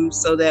home,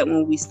 so that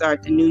when we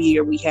start the new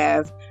year, we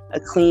have a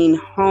clean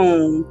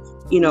home,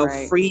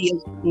 right, free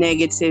of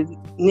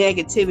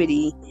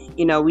negativity.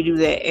 We do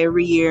that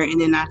every year,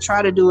 and then I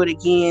try to do it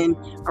again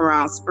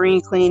around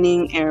spring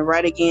cleaning and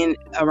right again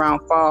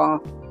around fall.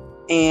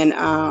 And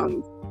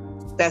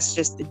that's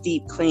just the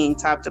deep clean,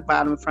 top to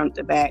bottom, front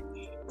to back.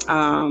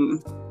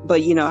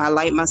 But I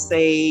light my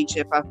sage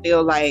if I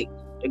feel like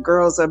the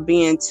girls are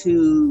being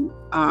too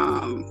I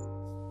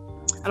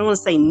don't want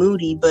to say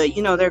moody, but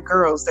they're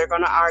girls. They're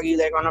going to argue,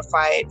 they're going to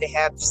fight, they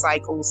have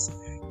cycles.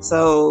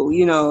 So,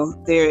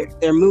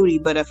 they're moody.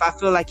 But if I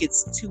feel like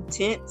it's too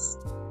tense,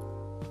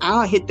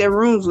 I'll hit their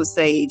rooms with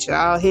sage.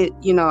 I'll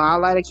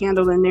light a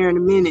candle in there in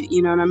a minute.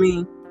 You know what I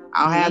mean?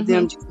 I'll have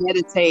them just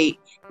meditate,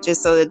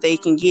 just so that they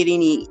can get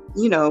any,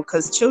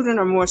 because children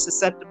are more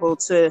susceptible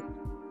to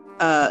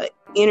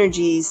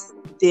energies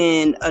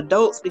than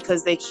adults,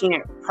 because they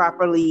can't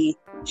properly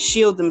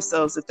shield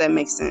themselves, if that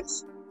makes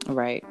sense.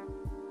 Right.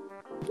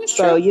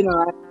 So,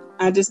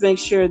 I just make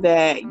sure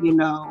that,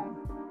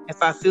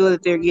 if I feel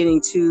that they're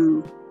getting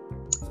too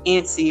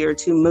antsy or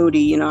too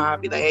moody, I'll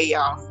be like, hey,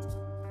 y'all,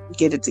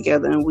 get it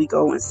together, and we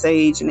go and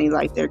sage, and they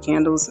light their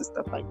candles and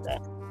stuff like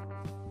that.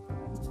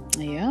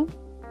 Yeah.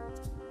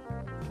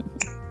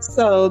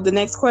 So the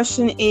next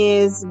question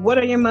is, what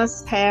are your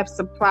must-have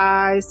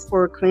supplies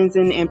for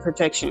cleansing and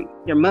protection?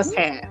 Your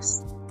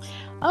must-haves.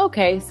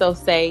 Okay, so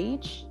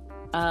sage.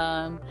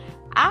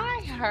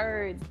 I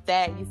heard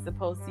that you're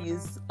supposed to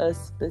use a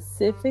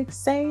specific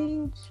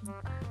sage.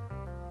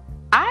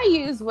 I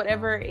use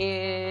whatever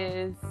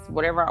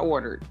I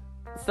ordered.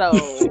 So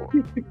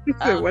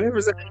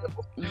whatever's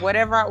available.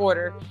 Whatever I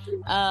order.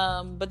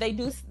 But they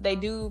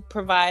do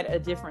provide a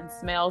different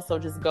smell, so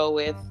just go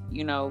with,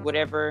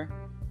 whatever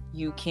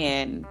you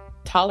can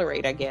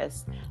tolerate, I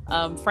guess.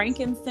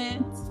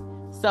 Frankincense.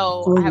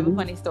 So I have a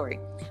funny story.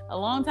 A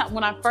long time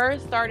when I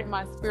first started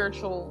my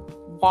spiritual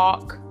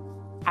walk,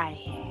 I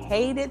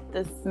hated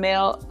the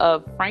smell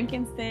of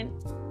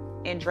frankincense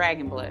and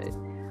dragon blood.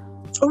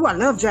 Oh, I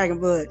love dragon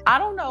blood. I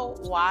don't know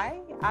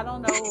why. I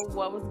don't know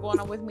what was going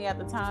on with me at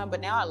the time,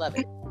 but now I love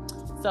it.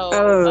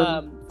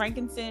 So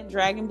frankincense,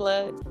 dragon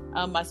blood.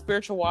 My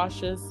spiritual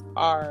washes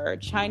are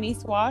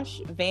Chinese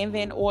wash,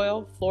 Van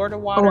oil, Florida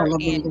water,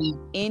 and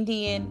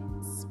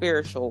Indian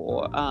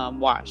spiritual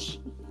wash.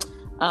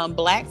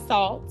 Black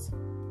salt,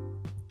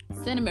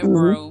 cinnamon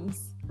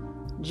brooms,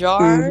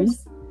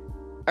 jars,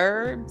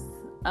 herbs.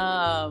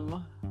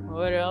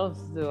 What else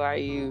do I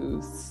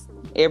use?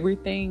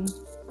 Everything.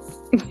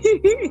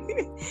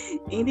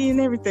 Indian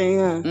everything,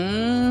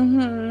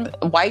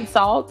 huh? White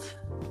salt.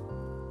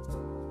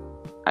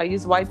 I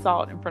use white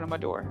salt in front of my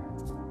door.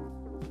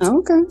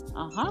 Okay.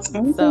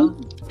 Okay. So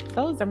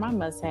those are my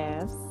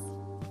must-haves.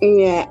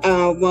 Yeah.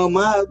 Well,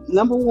 my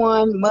number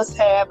one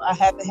must-have, I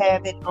have to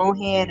have it on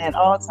hand at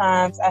all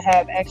times. I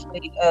have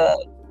actually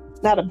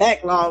not a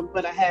backlog,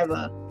 but I have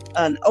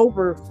an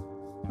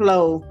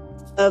overflow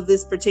of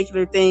this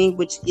particular thing,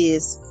 which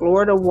is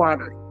Florida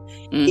water.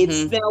 It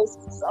smells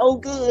so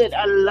good.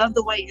 I love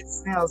the way it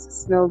smells. It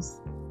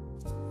smells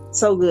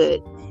so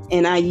good.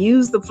 And I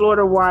use the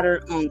Florida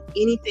water on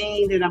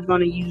anything that I'm going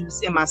to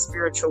use in my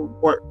spiritual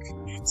work.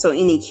 So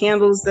any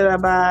candles that I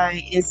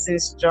buy,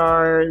 incense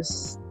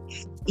jars,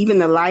 even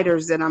the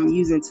lighters that I'm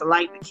using to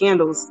light the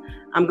candles,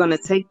 I'm going to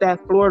take that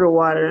Florida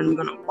water and I'm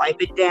going to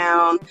wipe it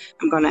down.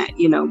 I'm going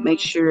to, make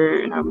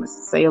sure, and I'm going to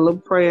say a little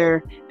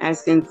prayer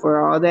asking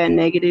for all that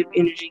negative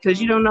energy,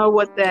 because you don't know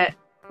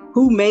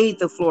who made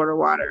the Florida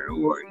water,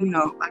 or,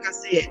 like I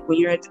said, when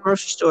you're at the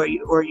grocery store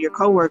or your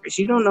coworkers,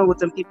 you don't know what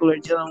them people are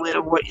dealing with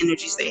or what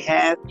energies they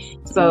have.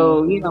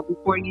 So,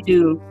 before you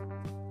do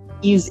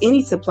use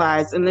any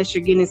supplies, unless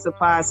you're getting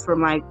supplies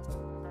from like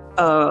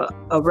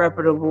a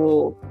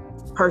reputable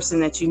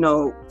person that you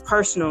know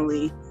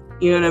personally,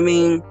 you know what I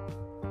mean?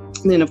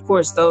 And then of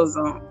course those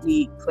don't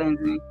need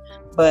cleansing.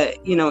 But,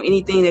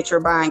 anything that you're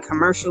buying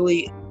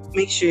commercially,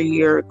 make sure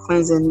you're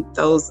cleansing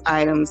those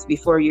items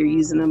before you're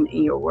using them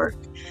in your work.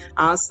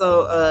 I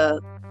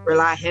also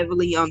rely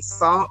heavily on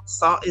salt.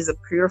 Salt is a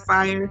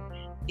purifier.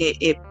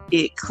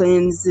 it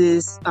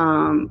cleanses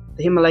the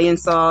Himalayan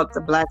salt,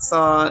 the black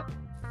salt,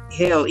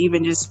 hell,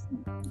 even just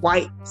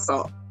white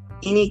salt.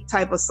 Any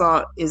type of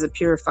salt is a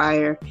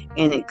purifier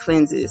and it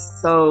cleanses.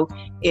 So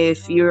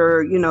if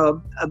you're,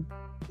 you're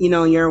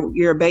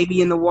a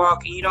baby in the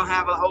walk and you don't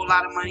have a whole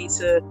lot of money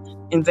to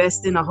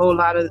invest in a whole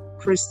lot of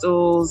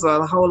crystals or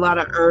a whole lot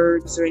of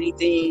herbs or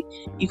anything,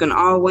 you can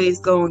always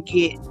go and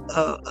get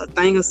a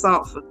thing of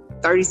salt for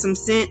 30 some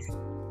cents.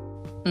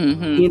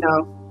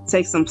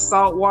 Take some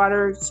salt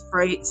water,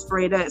 spray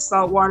that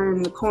salt water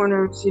in the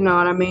corners. You know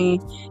what I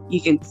mean?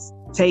 You can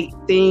take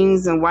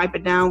things and wipe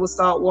it down with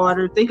salt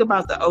water. Think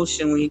about the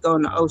ocean when you go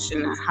in the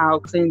ocean and how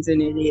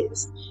cleansing it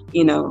is.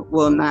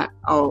 Well, not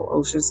all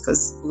oceans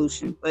because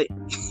pollution, but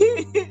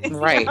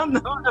right. y'all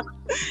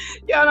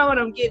know what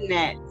I'm getting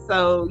at.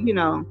 So,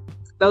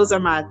 those are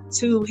my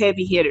two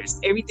heavy hitters.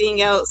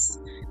 Everything else,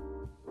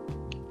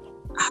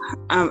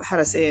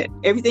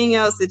 everything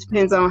else, it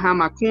depends on how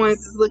my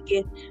coins is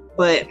looking.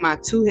 But my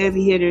two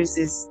heavy hitters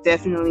is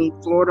definitely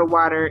Florida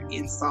water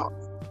and salt.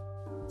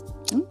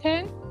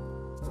 Okay.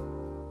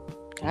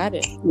 Got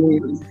it.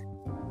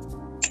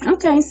 Yeah.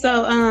 Okay,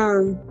 so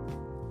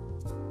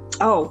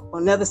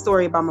another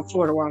story about my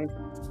Florida water.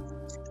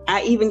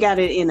 I even got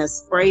it in a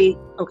spray.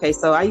 Okay,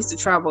 so I used to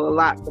travel a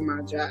lot for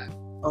my job,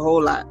 a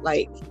whole lot.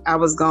 Like I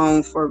was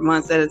gone for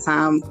months at a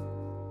time,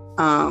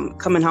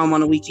 coming home on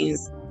the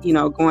weekends,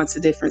 going to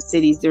different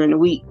cities during the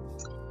week.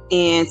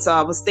 And so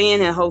I was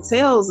staying in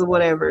hotels or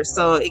whatever.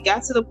 So it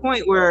got to the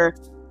point where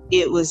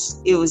it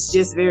was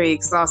just very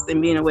exhausting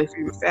being away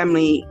from your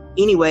family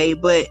anyway.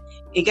 But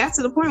it got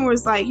to the point where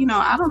it's like,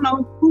 I don't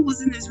know who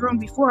was in this room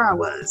before I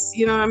was.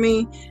 You know what I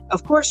mean?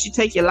 Of course, you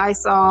take your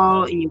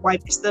Lysol and you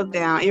wipe your stuff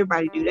down.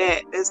 Everybody do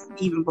that. That's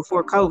even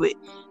before COVID.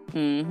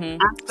 Mm-hmm.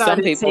 I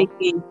started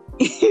taking,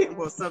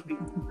 well, some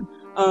people.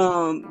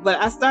 But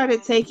I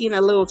started taking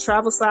a little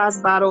travel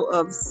size bottle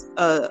of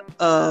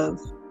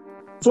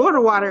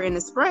Florida water in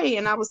the spray,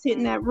 and I was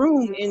hitting that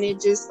room, and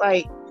it just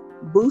like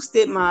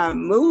boosted my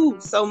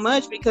mood so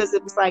much because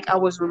it was like I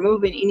was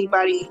removing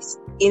anybody's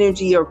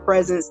energy or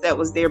presence that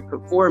was there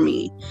before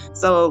me.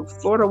 So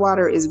Florida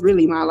water is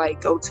really my like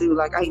go-to.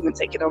 Like I even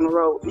take it on the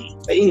road with me.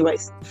 But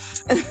anyways,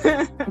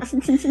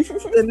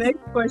 the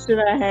next question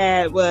I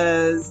had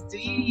was, do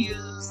you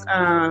use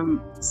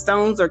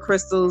stones or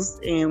crystals,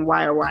 and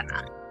why or why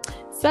not?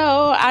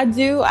 So I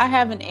do. I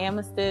have an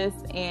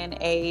amethyst and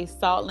a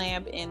salt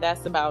lamp, and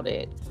that's about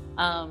it.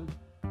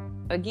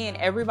 Again,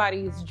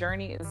 everybody's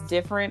journey is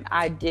different.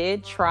 I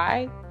did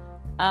try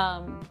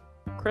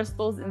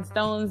crystals and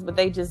stones, but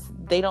they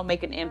don't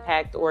make an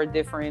impact or a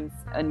difference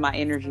in my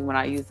energy when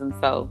I use them.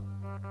 So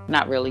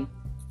not really.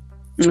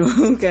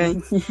 Okay.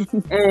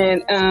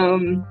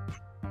 And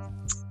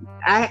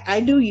I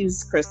do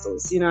use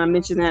crystals. I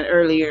mentioned that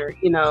earlier.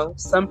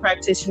 Some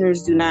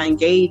practitioners do not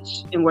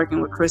engage in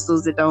working with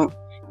crystals. It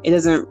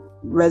doesn't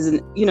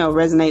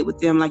resonate with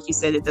them. Like you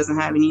said, it doesn't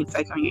have any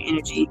effect on your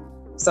energy.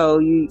 So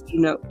you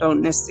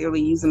don't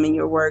necessarily use them in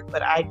your work,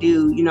 but I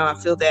do. I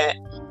feel that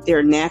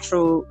they're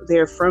natural.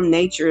 They're from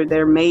nature.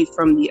 They're made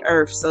from the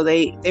earth. So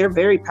they're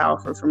very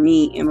powerful for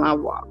me in my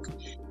walk.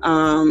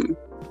 And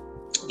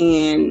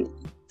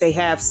they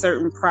have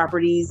certain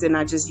properties, and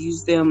I just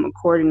use them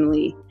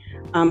accordingly.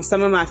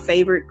 Some of my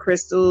favorite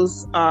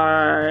crystals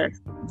are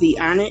the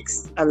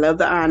onyx. I love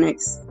the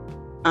onyx.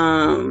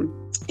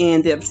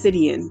 And the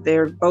obsidian. They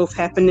both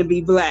happen to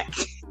be black.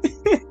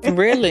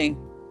 Really?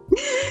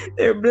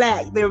 They're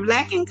black. They're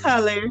black in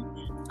color.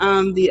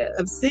 The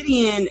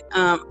obsidian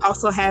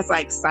also has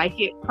like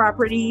psychic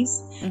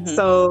properties. Mm-hmm.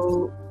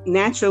 So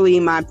naturally,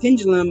 my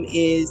pendulum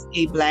is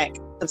a black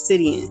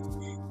obsidian.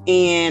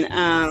 And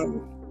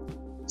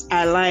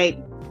I like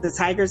the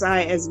tiger's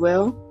eye as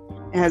well.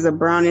 It has a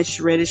brownish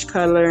reddish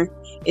color.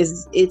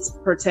 It's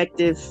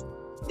protective.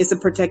 It's a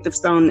protective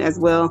stone as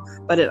well,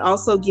 but it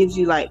also gives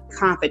you like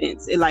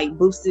confidence. It like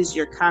boosts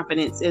your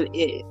confidence.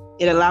 It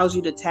allows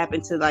you to tap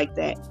into like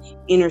that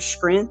inner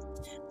strength.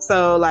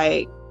 So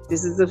like,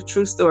 this is a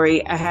true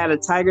story. I had a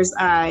tiger's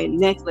eye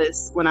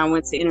necklace when I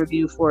went to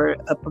interview for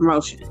a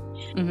promotion.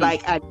 Mm-hmm.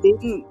 Like I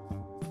didn't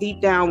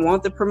deep down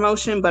want the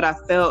promotion, but I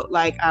felt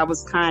like I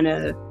was kind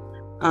of,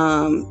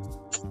 I'm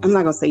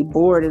not going to say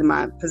bored in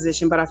my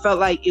position, but I felt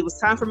like it was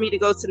time for me to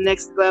go to the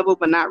next level,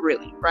 but not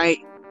really. Right.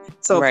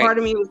 So part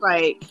of me was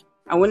like,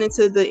 I went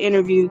into the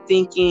interview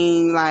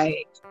thinking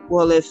like,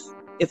 well,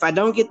 if I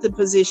don't get the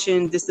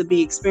position, this will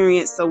be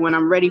experience. So when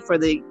I'm ready for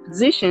the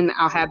position,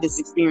 I'll have this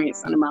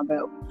experience under my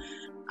belt.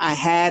 I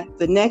had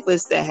the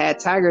necklace that had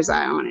tiger's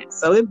eye on it.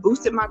 So it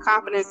boosted my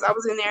confidence. I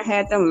was in there,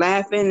 had them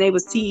laughing. They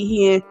was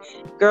tee-heeing.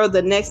 Girl,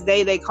 the next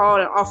day they called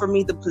and offered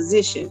me the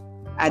position.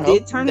 I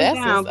did turn it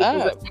down.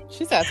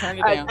 She said turn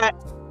it down.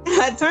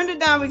 I turned it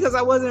down because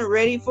I wasn't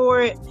ready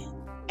for it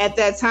at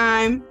that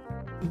time.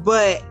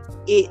 But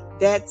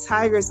that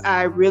tiger's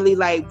eye really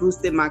like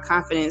boosted my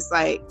confidence.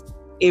 Like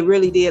it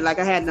really did. Like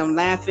I had them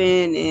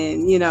laughing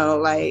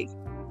and like,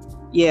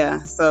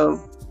 yeah. So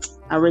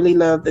I really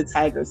love the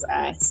tiger's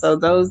eye. So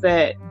those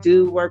that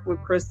do work with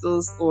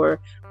crystals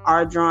or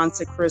are drawn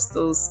to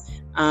crystals,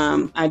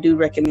 I do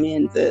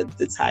recommend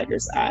the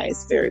tiger's eye.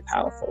 It's very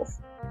powerful.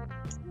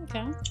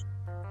 Okay.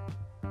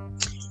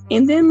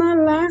 And then my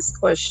last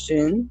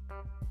question.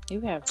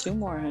 You have 2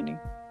 more, honey.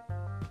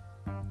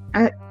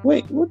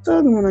 Wait, what the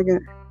other one I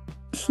got?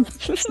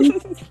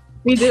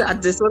 We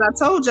did. This is what I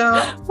told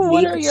y'all.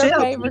 What are your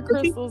favorite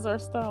crystals or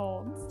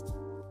stones?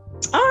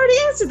 I already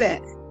answered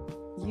that.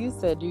 You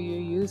said, do you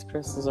use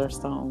crystals or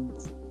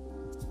stones?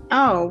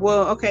 Oh,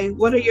 well, okay.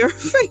 What are your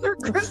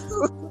favorite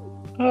crystals?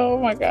 Oh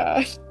my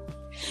gosh.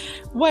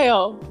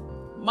 Well,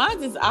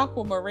 mine is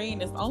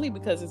aquamarine. It's only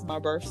because it's my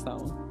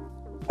birthstone.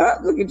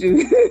 Look at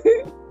you.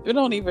 You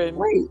don't even...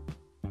 Wait.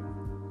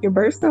 Your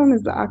birthstone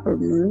is the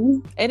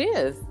aquamarine? It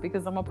is,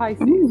 because I'm a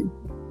Pisces.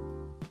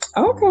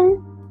 Okay.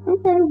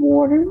 Okay,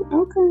 water.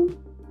 Okay.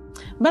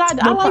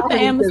 But I like the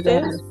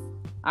amethyst.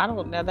 I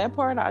don't know that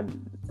part.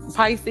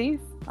 Pisces.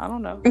 I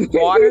don't know.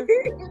 Water.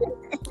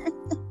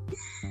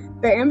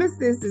 The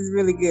amethyst is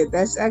really good.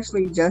 That's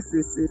actually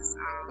Justice's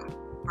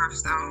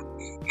birthstone,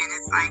 and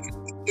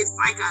it's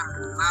like a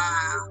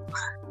love.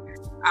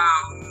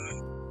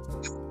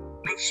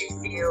 Makes you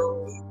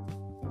feel.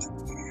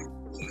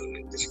 Can't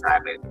even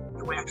describe it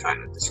the way I'm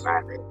trying to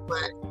describe it,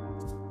 but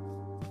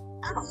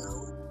I don't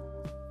know.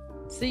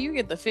 See, you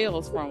get the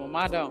feels from them.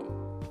 I don't.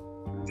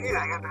 Yeah,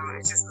 I know.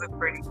 It just look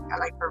pretty. I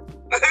like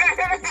purple.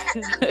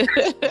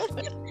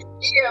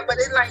 Yeah, but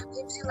it like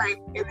gives you like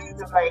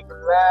feelings of like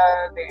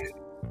love and,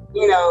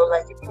 you know,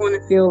 like if you want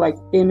to feel like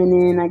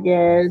feminine, I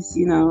guess,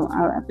 you know,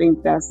 I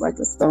think that's like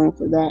a stone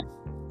for that.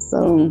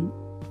 So,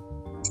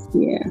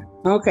 yeah.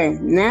 Okay,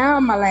 now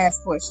my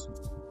last question.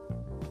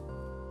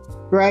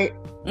 Right?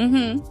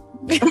 Mm-hmm.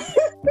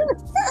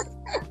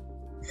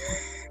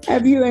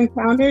 Have you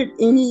encountered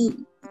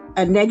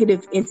a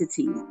negative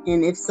entity?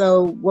 And if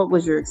so, what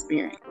was your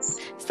experience?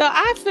 So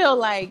I feel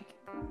like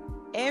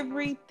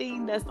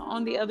everything that's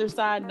on the other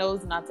side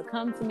knows not to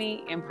come to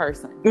me in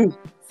person.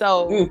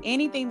 So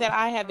anything that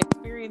I have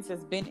experienced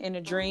has been in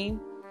a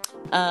dream.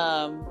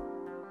 And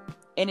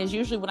it's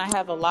usually when I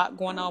have a lot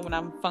going on, when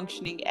I'm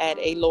functioning at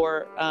a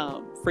lower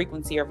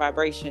frequency or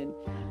vibration.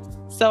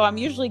 So I'm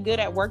usually good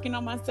at working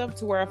on myself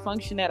to where I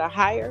function at a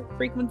higher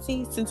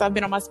frequency since I've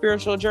been on my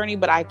spiritual journey.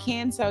 But I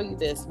can tell you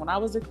this, when I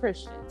was a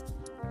Christian,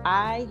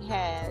 I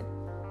had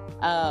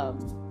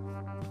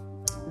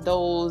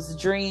those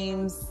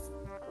dreams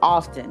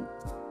often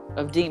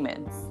of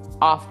demons,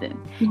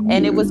 often.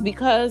 And it was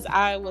because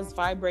I was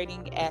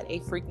vibrating at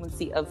a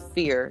frequency of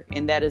fear,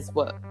 and that is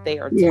what they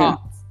are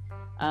taught,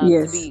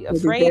 to be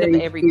afraid of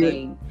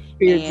everything.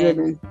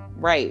 Fear-driven.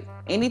 Right.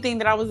 Anything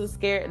that I was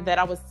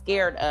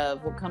scared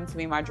of would come to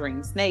me in my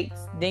dreams. Snakes,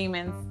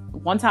 demons.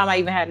 One time I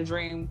even had a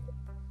dream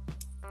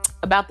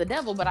about the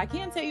devil, but I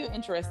can tell you an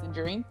interesting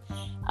dream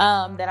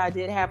that I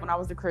did have when I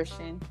was a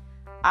Christian.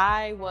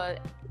 I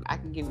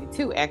can give you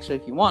 2 actually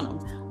if you want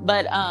them,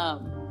 but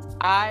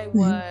I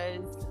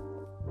was,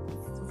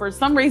 for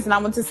some reason I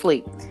went to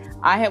sleep.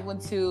 I had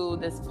went to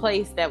this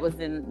place that was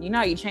in, you know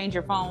how you change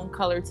your phone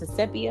color to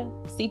sepia,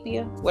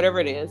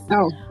 whatever it is.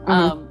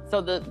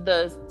 So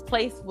the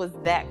place was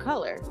that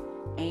color,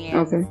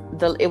 and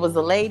it was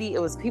a lady,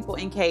 it was people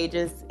in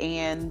cages,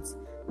 and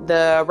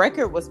the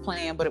record was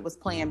playing, but it was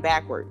playing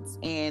backwards.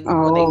 And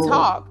when they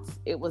talked,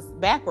 it was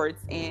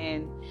backwards,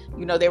 and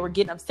you know, they were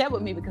getting upset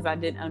with me because I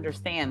didn't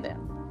understand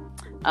them.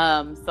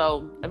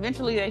 So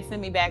eventually they sent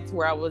me back to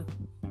where I was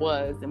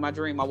in my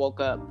dream. I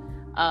woke up.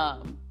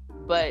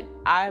 But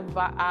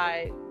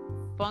I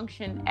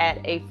function at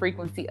a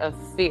frequency of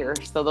fear.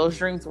 So those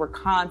dreams were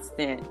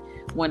constant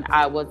when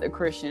I was a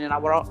Christian. And I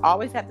would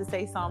always have to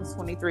say Psalms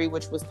 23,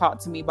 which was taught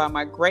to me by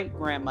my great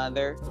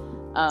grandmother,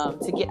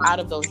 to get out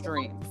of those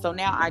dreams. So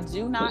now I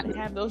do not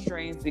have those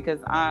dreams because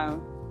I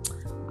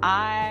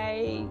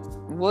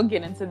will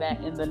get into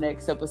that in the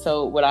next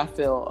episode, what I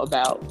feel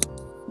about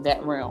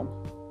that realm.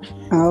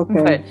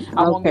 Okay. But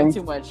I won't give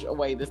too much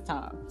away this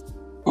time.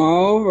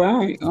 All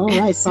right.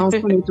 Psalms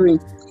 23.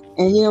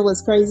 And you know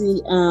what's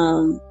crazy?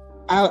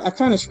 I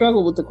kind of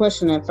struggled with the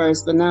question at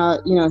first, but now,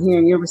 you know,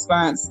 hearing your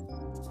response,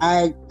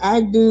 I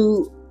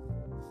do.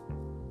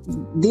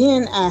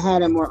 Then I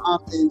had it more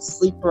often,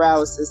 sleep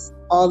paralysis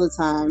all the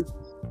time,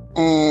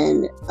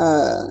 and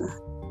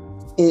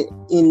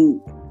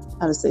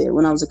how to say it?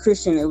 When I was a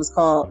Christian, it was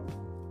called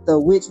the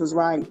witch was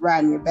riding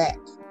your back,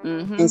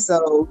 and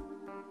so.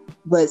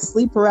 But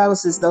sleep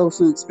paralysis, those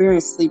who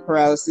experience sleep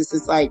paralysis,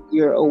 it's like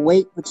you're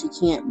awake but you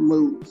can't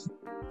move,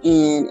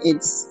 and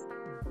it's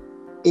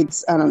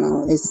I don't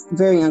know, it's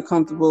very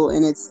uncomfortable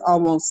and it's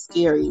almost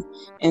scary.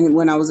 And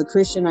when I was a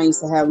Christian, I used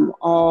to have them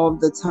all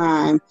the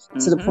time,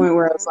 to the point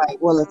where I was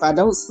like, well, if I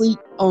don't sleep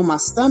on my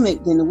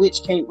stomach, then the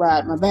witch can't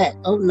ride my back.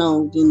 Oh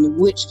no, then the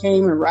witch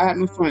came and ride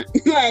my front.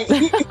 Like,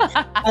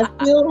 I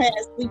still had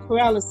sleep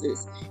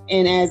paralysis.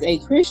 And as a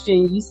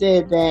Christian, you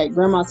said that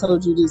grandma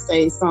told you to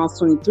say Psalms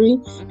 23.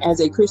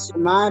 As a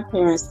Christian, my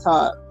parents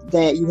taught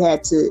that you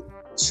had to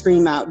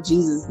scream out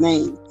Jesus'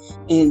 name,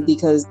 and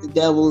because the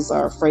devils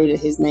are afraid of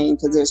his name,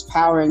 because there's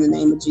power in the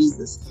name of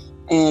Jesus.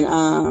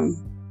 And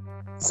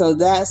so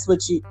that's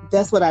what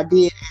I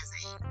did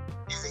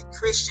as a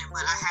Christian,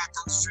 but I had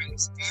those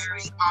dreams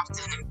very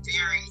often and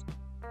very,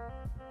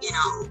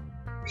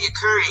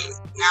 reoccurring.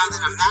 Now that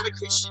I'm not a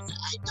Christian,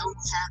 I don't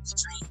have the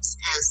dreams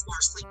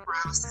or sleep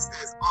paralysis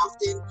as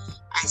often.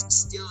 I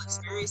still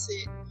experience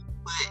it,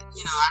 but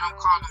I don't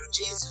call them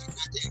Jesus or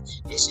nothing.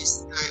 It's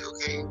just like,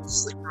 okay,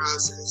 sleep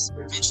paralysis,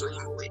 eventually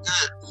I'm gonna wake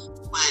up.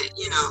 But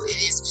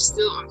it is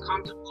still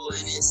uncomfortable,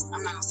 and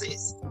I'm not gonna say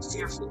it's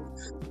fearful,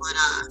 but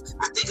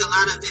I think a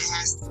lot of it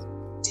has to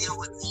deal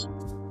with me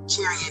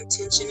carrying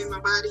tension in my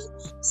body.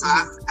 So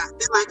I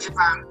feel like if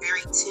I'm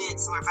very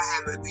tense, or if I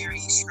have a very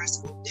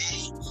stressful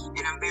day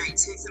and I'm very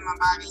tense in my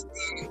body,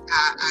 then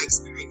I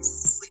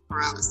experience sleep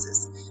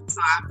paralysis.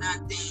 So I've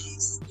done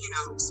things,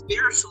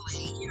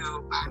 spiritually,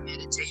 by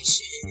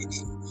meditation and,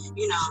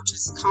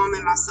 just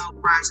calming myself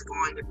prior to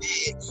going to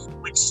bed,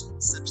 which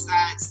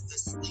subsides the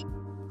sleep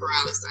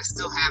paralysis. I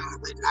still have them,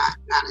 but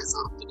not as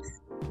often.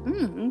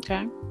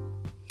 Okay.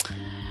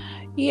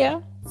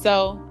 Yeah.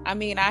 So, I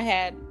mean,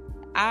 I'm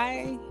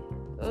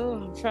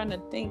trying to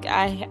think.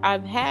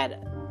 I've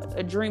had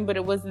a dream, but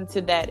it wasn't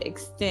to that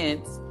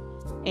extent.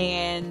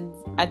 And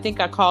I think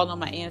I called on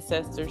my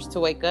ancestors to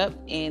wake up,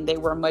 and they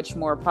were much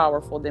more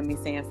powerful than me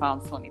saying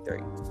Psalms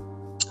 23.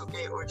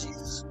 Okay, or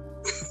Jesus.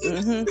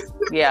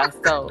 Yeah.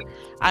 So,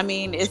 I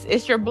mean,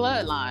 it's your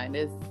bloodline.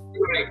 It's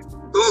right.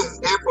 Boom.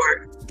 That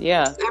part.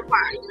 Yeah. That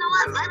part. You know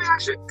what? Maybe I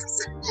should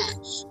consider that.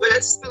 But I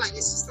just feel like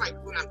it's just like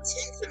when I'm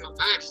tense in my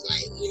body,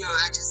 like,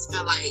 I just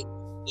feel like,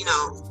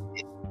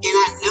 and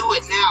I know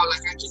it now,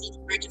 like I can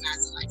even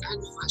recognize it, like I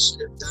knew I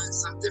should have done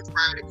something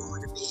prior to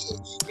going to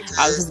bed.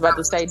 I was just about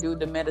to say, do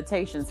the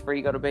meditations before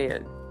you go to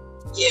bed.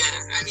 Yeah,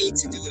 I need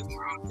to do it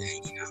more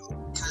often,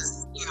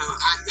 because,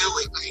 I know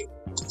it, like,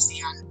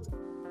 see, I know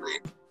it.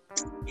 But,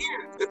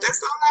 yeah, but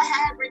that's all I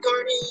had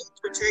regarding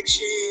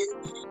protection,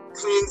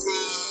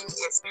 cleansing,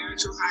 and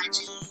spiritual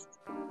hygiene.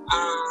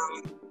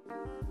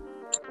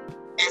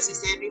 As we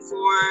said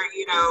before,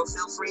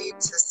 feel free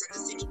to send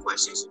us any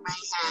questions you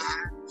may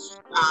have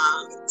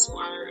to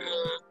our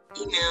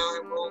email,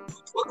 and we'll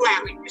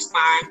gladly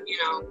respond.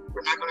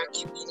 We're not going to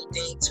give you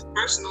anything too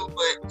personal,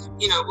 but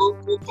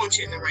we'll point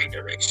you in the right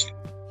direction.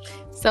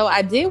 So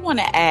I did want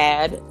to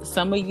add,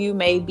 some of you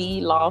may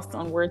be lost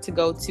on where to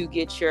go to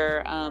get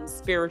your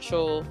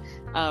spiritual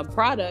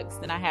products,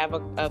 and I have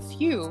a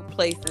few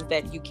places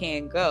that you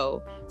can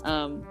go.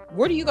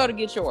 Where do you go to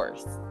get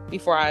yours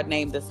before I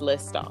name this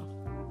list off?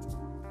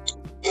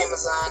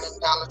 Amazon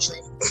and Dollar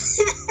Tree.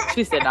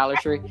 She said Dollar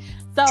Tree.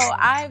 So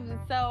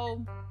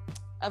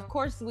of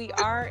course we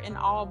are an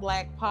all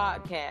black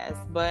podcast,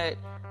 but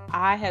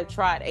I have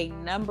tried a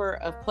number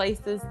of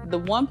places. The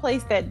one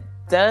place that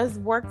does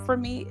work for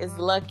me is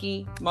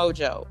Lucky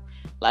Mojo.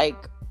 Like,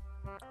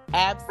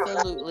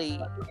 absolutely.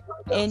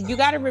 And you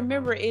got to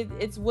remember,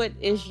 it's what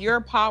is your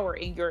power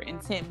and your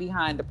intent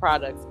behind the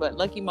products. But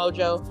Lucky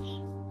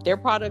Mojo, their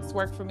products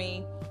work for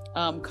me.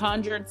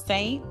 Conjured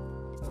Saint,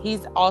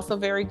 he's also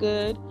very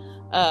good.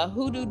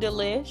 Hoodoo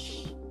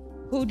Delish,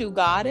 Hoodoo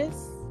Goddess,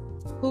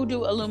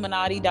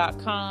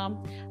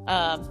 HoodooIlluminati.com,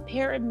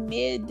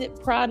 Pyramid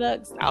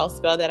Products. I'll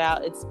spell that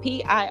out. It's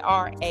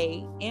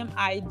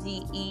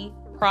PIRAMIDE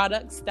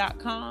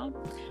products.com.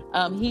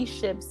 He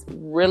ships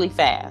really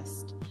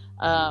fast.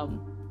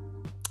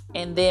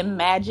 And then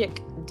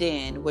Magic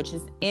Den, which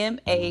is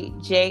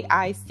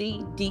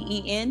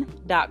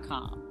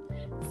MAJICDEN.com.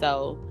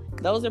 So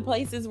those are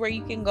places where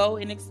you can go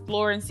and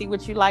explore and see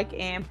what you like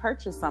and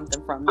purchase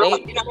something from.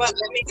 You know what?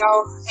 Let me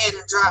go ahead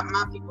and drop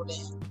my people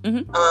then.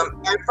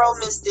 Afro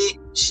Mystic,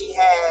 she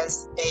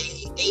has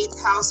a 8th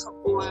house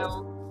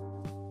oil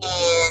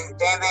and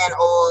Van Van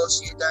oil.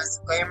 She does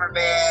glamour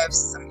baths,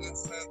 some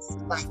incense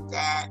like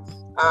that.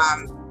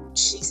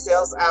 She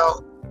sells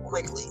out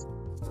quickly,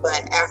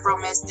 but Afro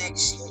Mystic,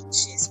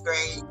 she's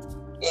great.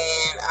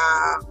 And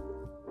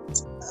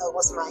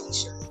what's my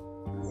Aisha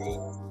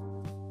name?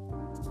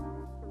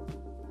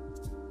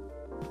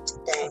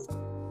 Dang,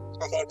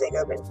 I can't think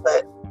of it,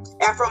 but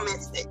Afro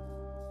Mystic.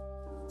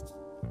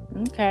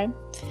 Okay.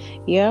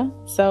 Yeah.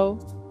 So,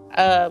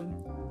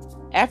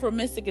 Afro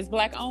Mystic is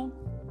black owned?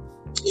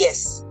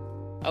 Yes.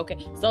 Okay.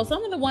 So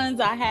some of the ones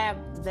I have,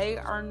 they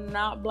are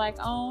not black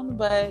owned,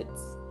 but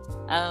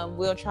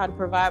we'll try to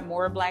provide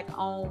more black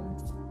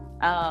owned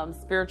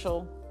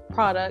spiritual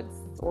products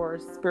or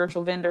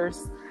spiritual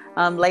vendors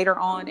later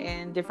on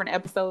in different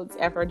episodes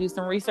after I do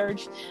some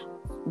research.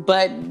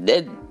 But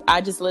I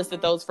just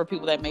listed those for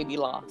people that may be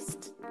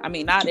lost. I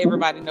mean, not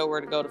everybody know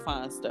where to go to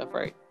find stuff,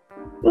 right?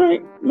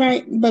 Right.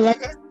 But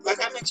like I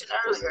mentioned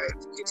earlier, if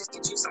you could just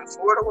get you some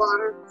Florida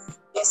water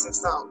and some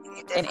salt.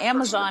 And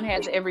Amazon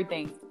has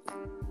everything.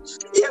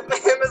 Yep,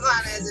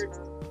 Amazon has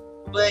everything.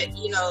 But,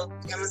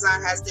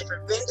 Amazon has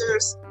different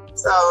vendors.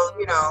 So,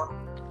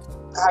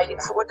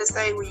 what to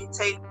say when you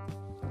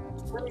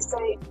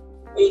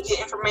get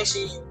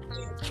information, you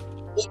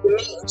eat the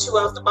meat and chew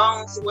out the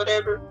bones or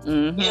whatever.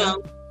 Mm-hmm.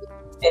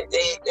 If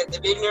the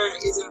vendor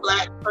isn't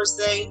black per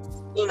se,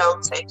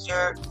 take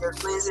your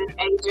cleansing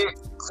agent,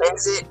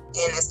 cleanse it,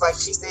 and it's like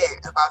she said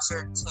about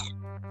your intent.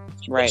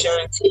 Right. Your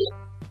intent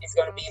is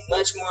going to be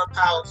much more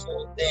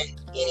powerful than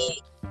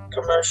any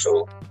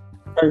commercial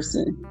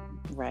person.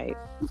 Right.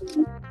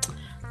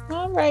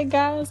 All right,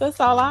 guys. That's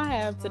all I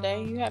have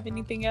today. You have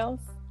anything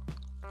else?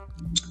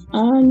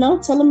 No,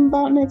 tell them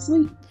about next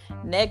week.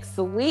 Next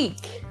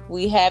week,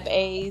 we have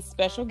a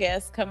special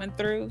guest coming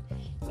through,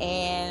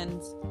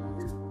 and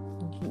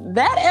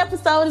that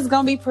episode is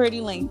going to be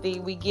pretty lengthy.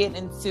 We get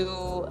into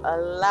a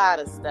lot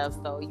of stuff,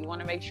 so you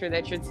want to make sure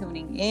that you're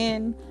tuning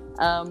in.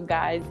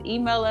 Guys,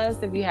 email us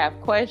if you have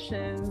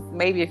questions.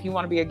 Maybe if you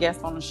want to be a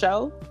guest on the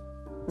show,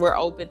 we're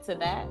open to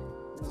that.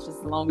 It's just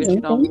as long as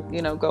you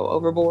don't, go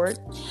overboard.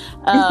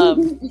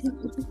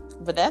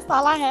 But that's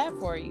all I have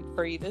for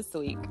you this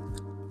week.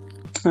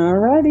 All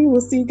righty.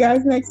 We'll see you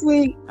guys next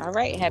week. All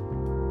right.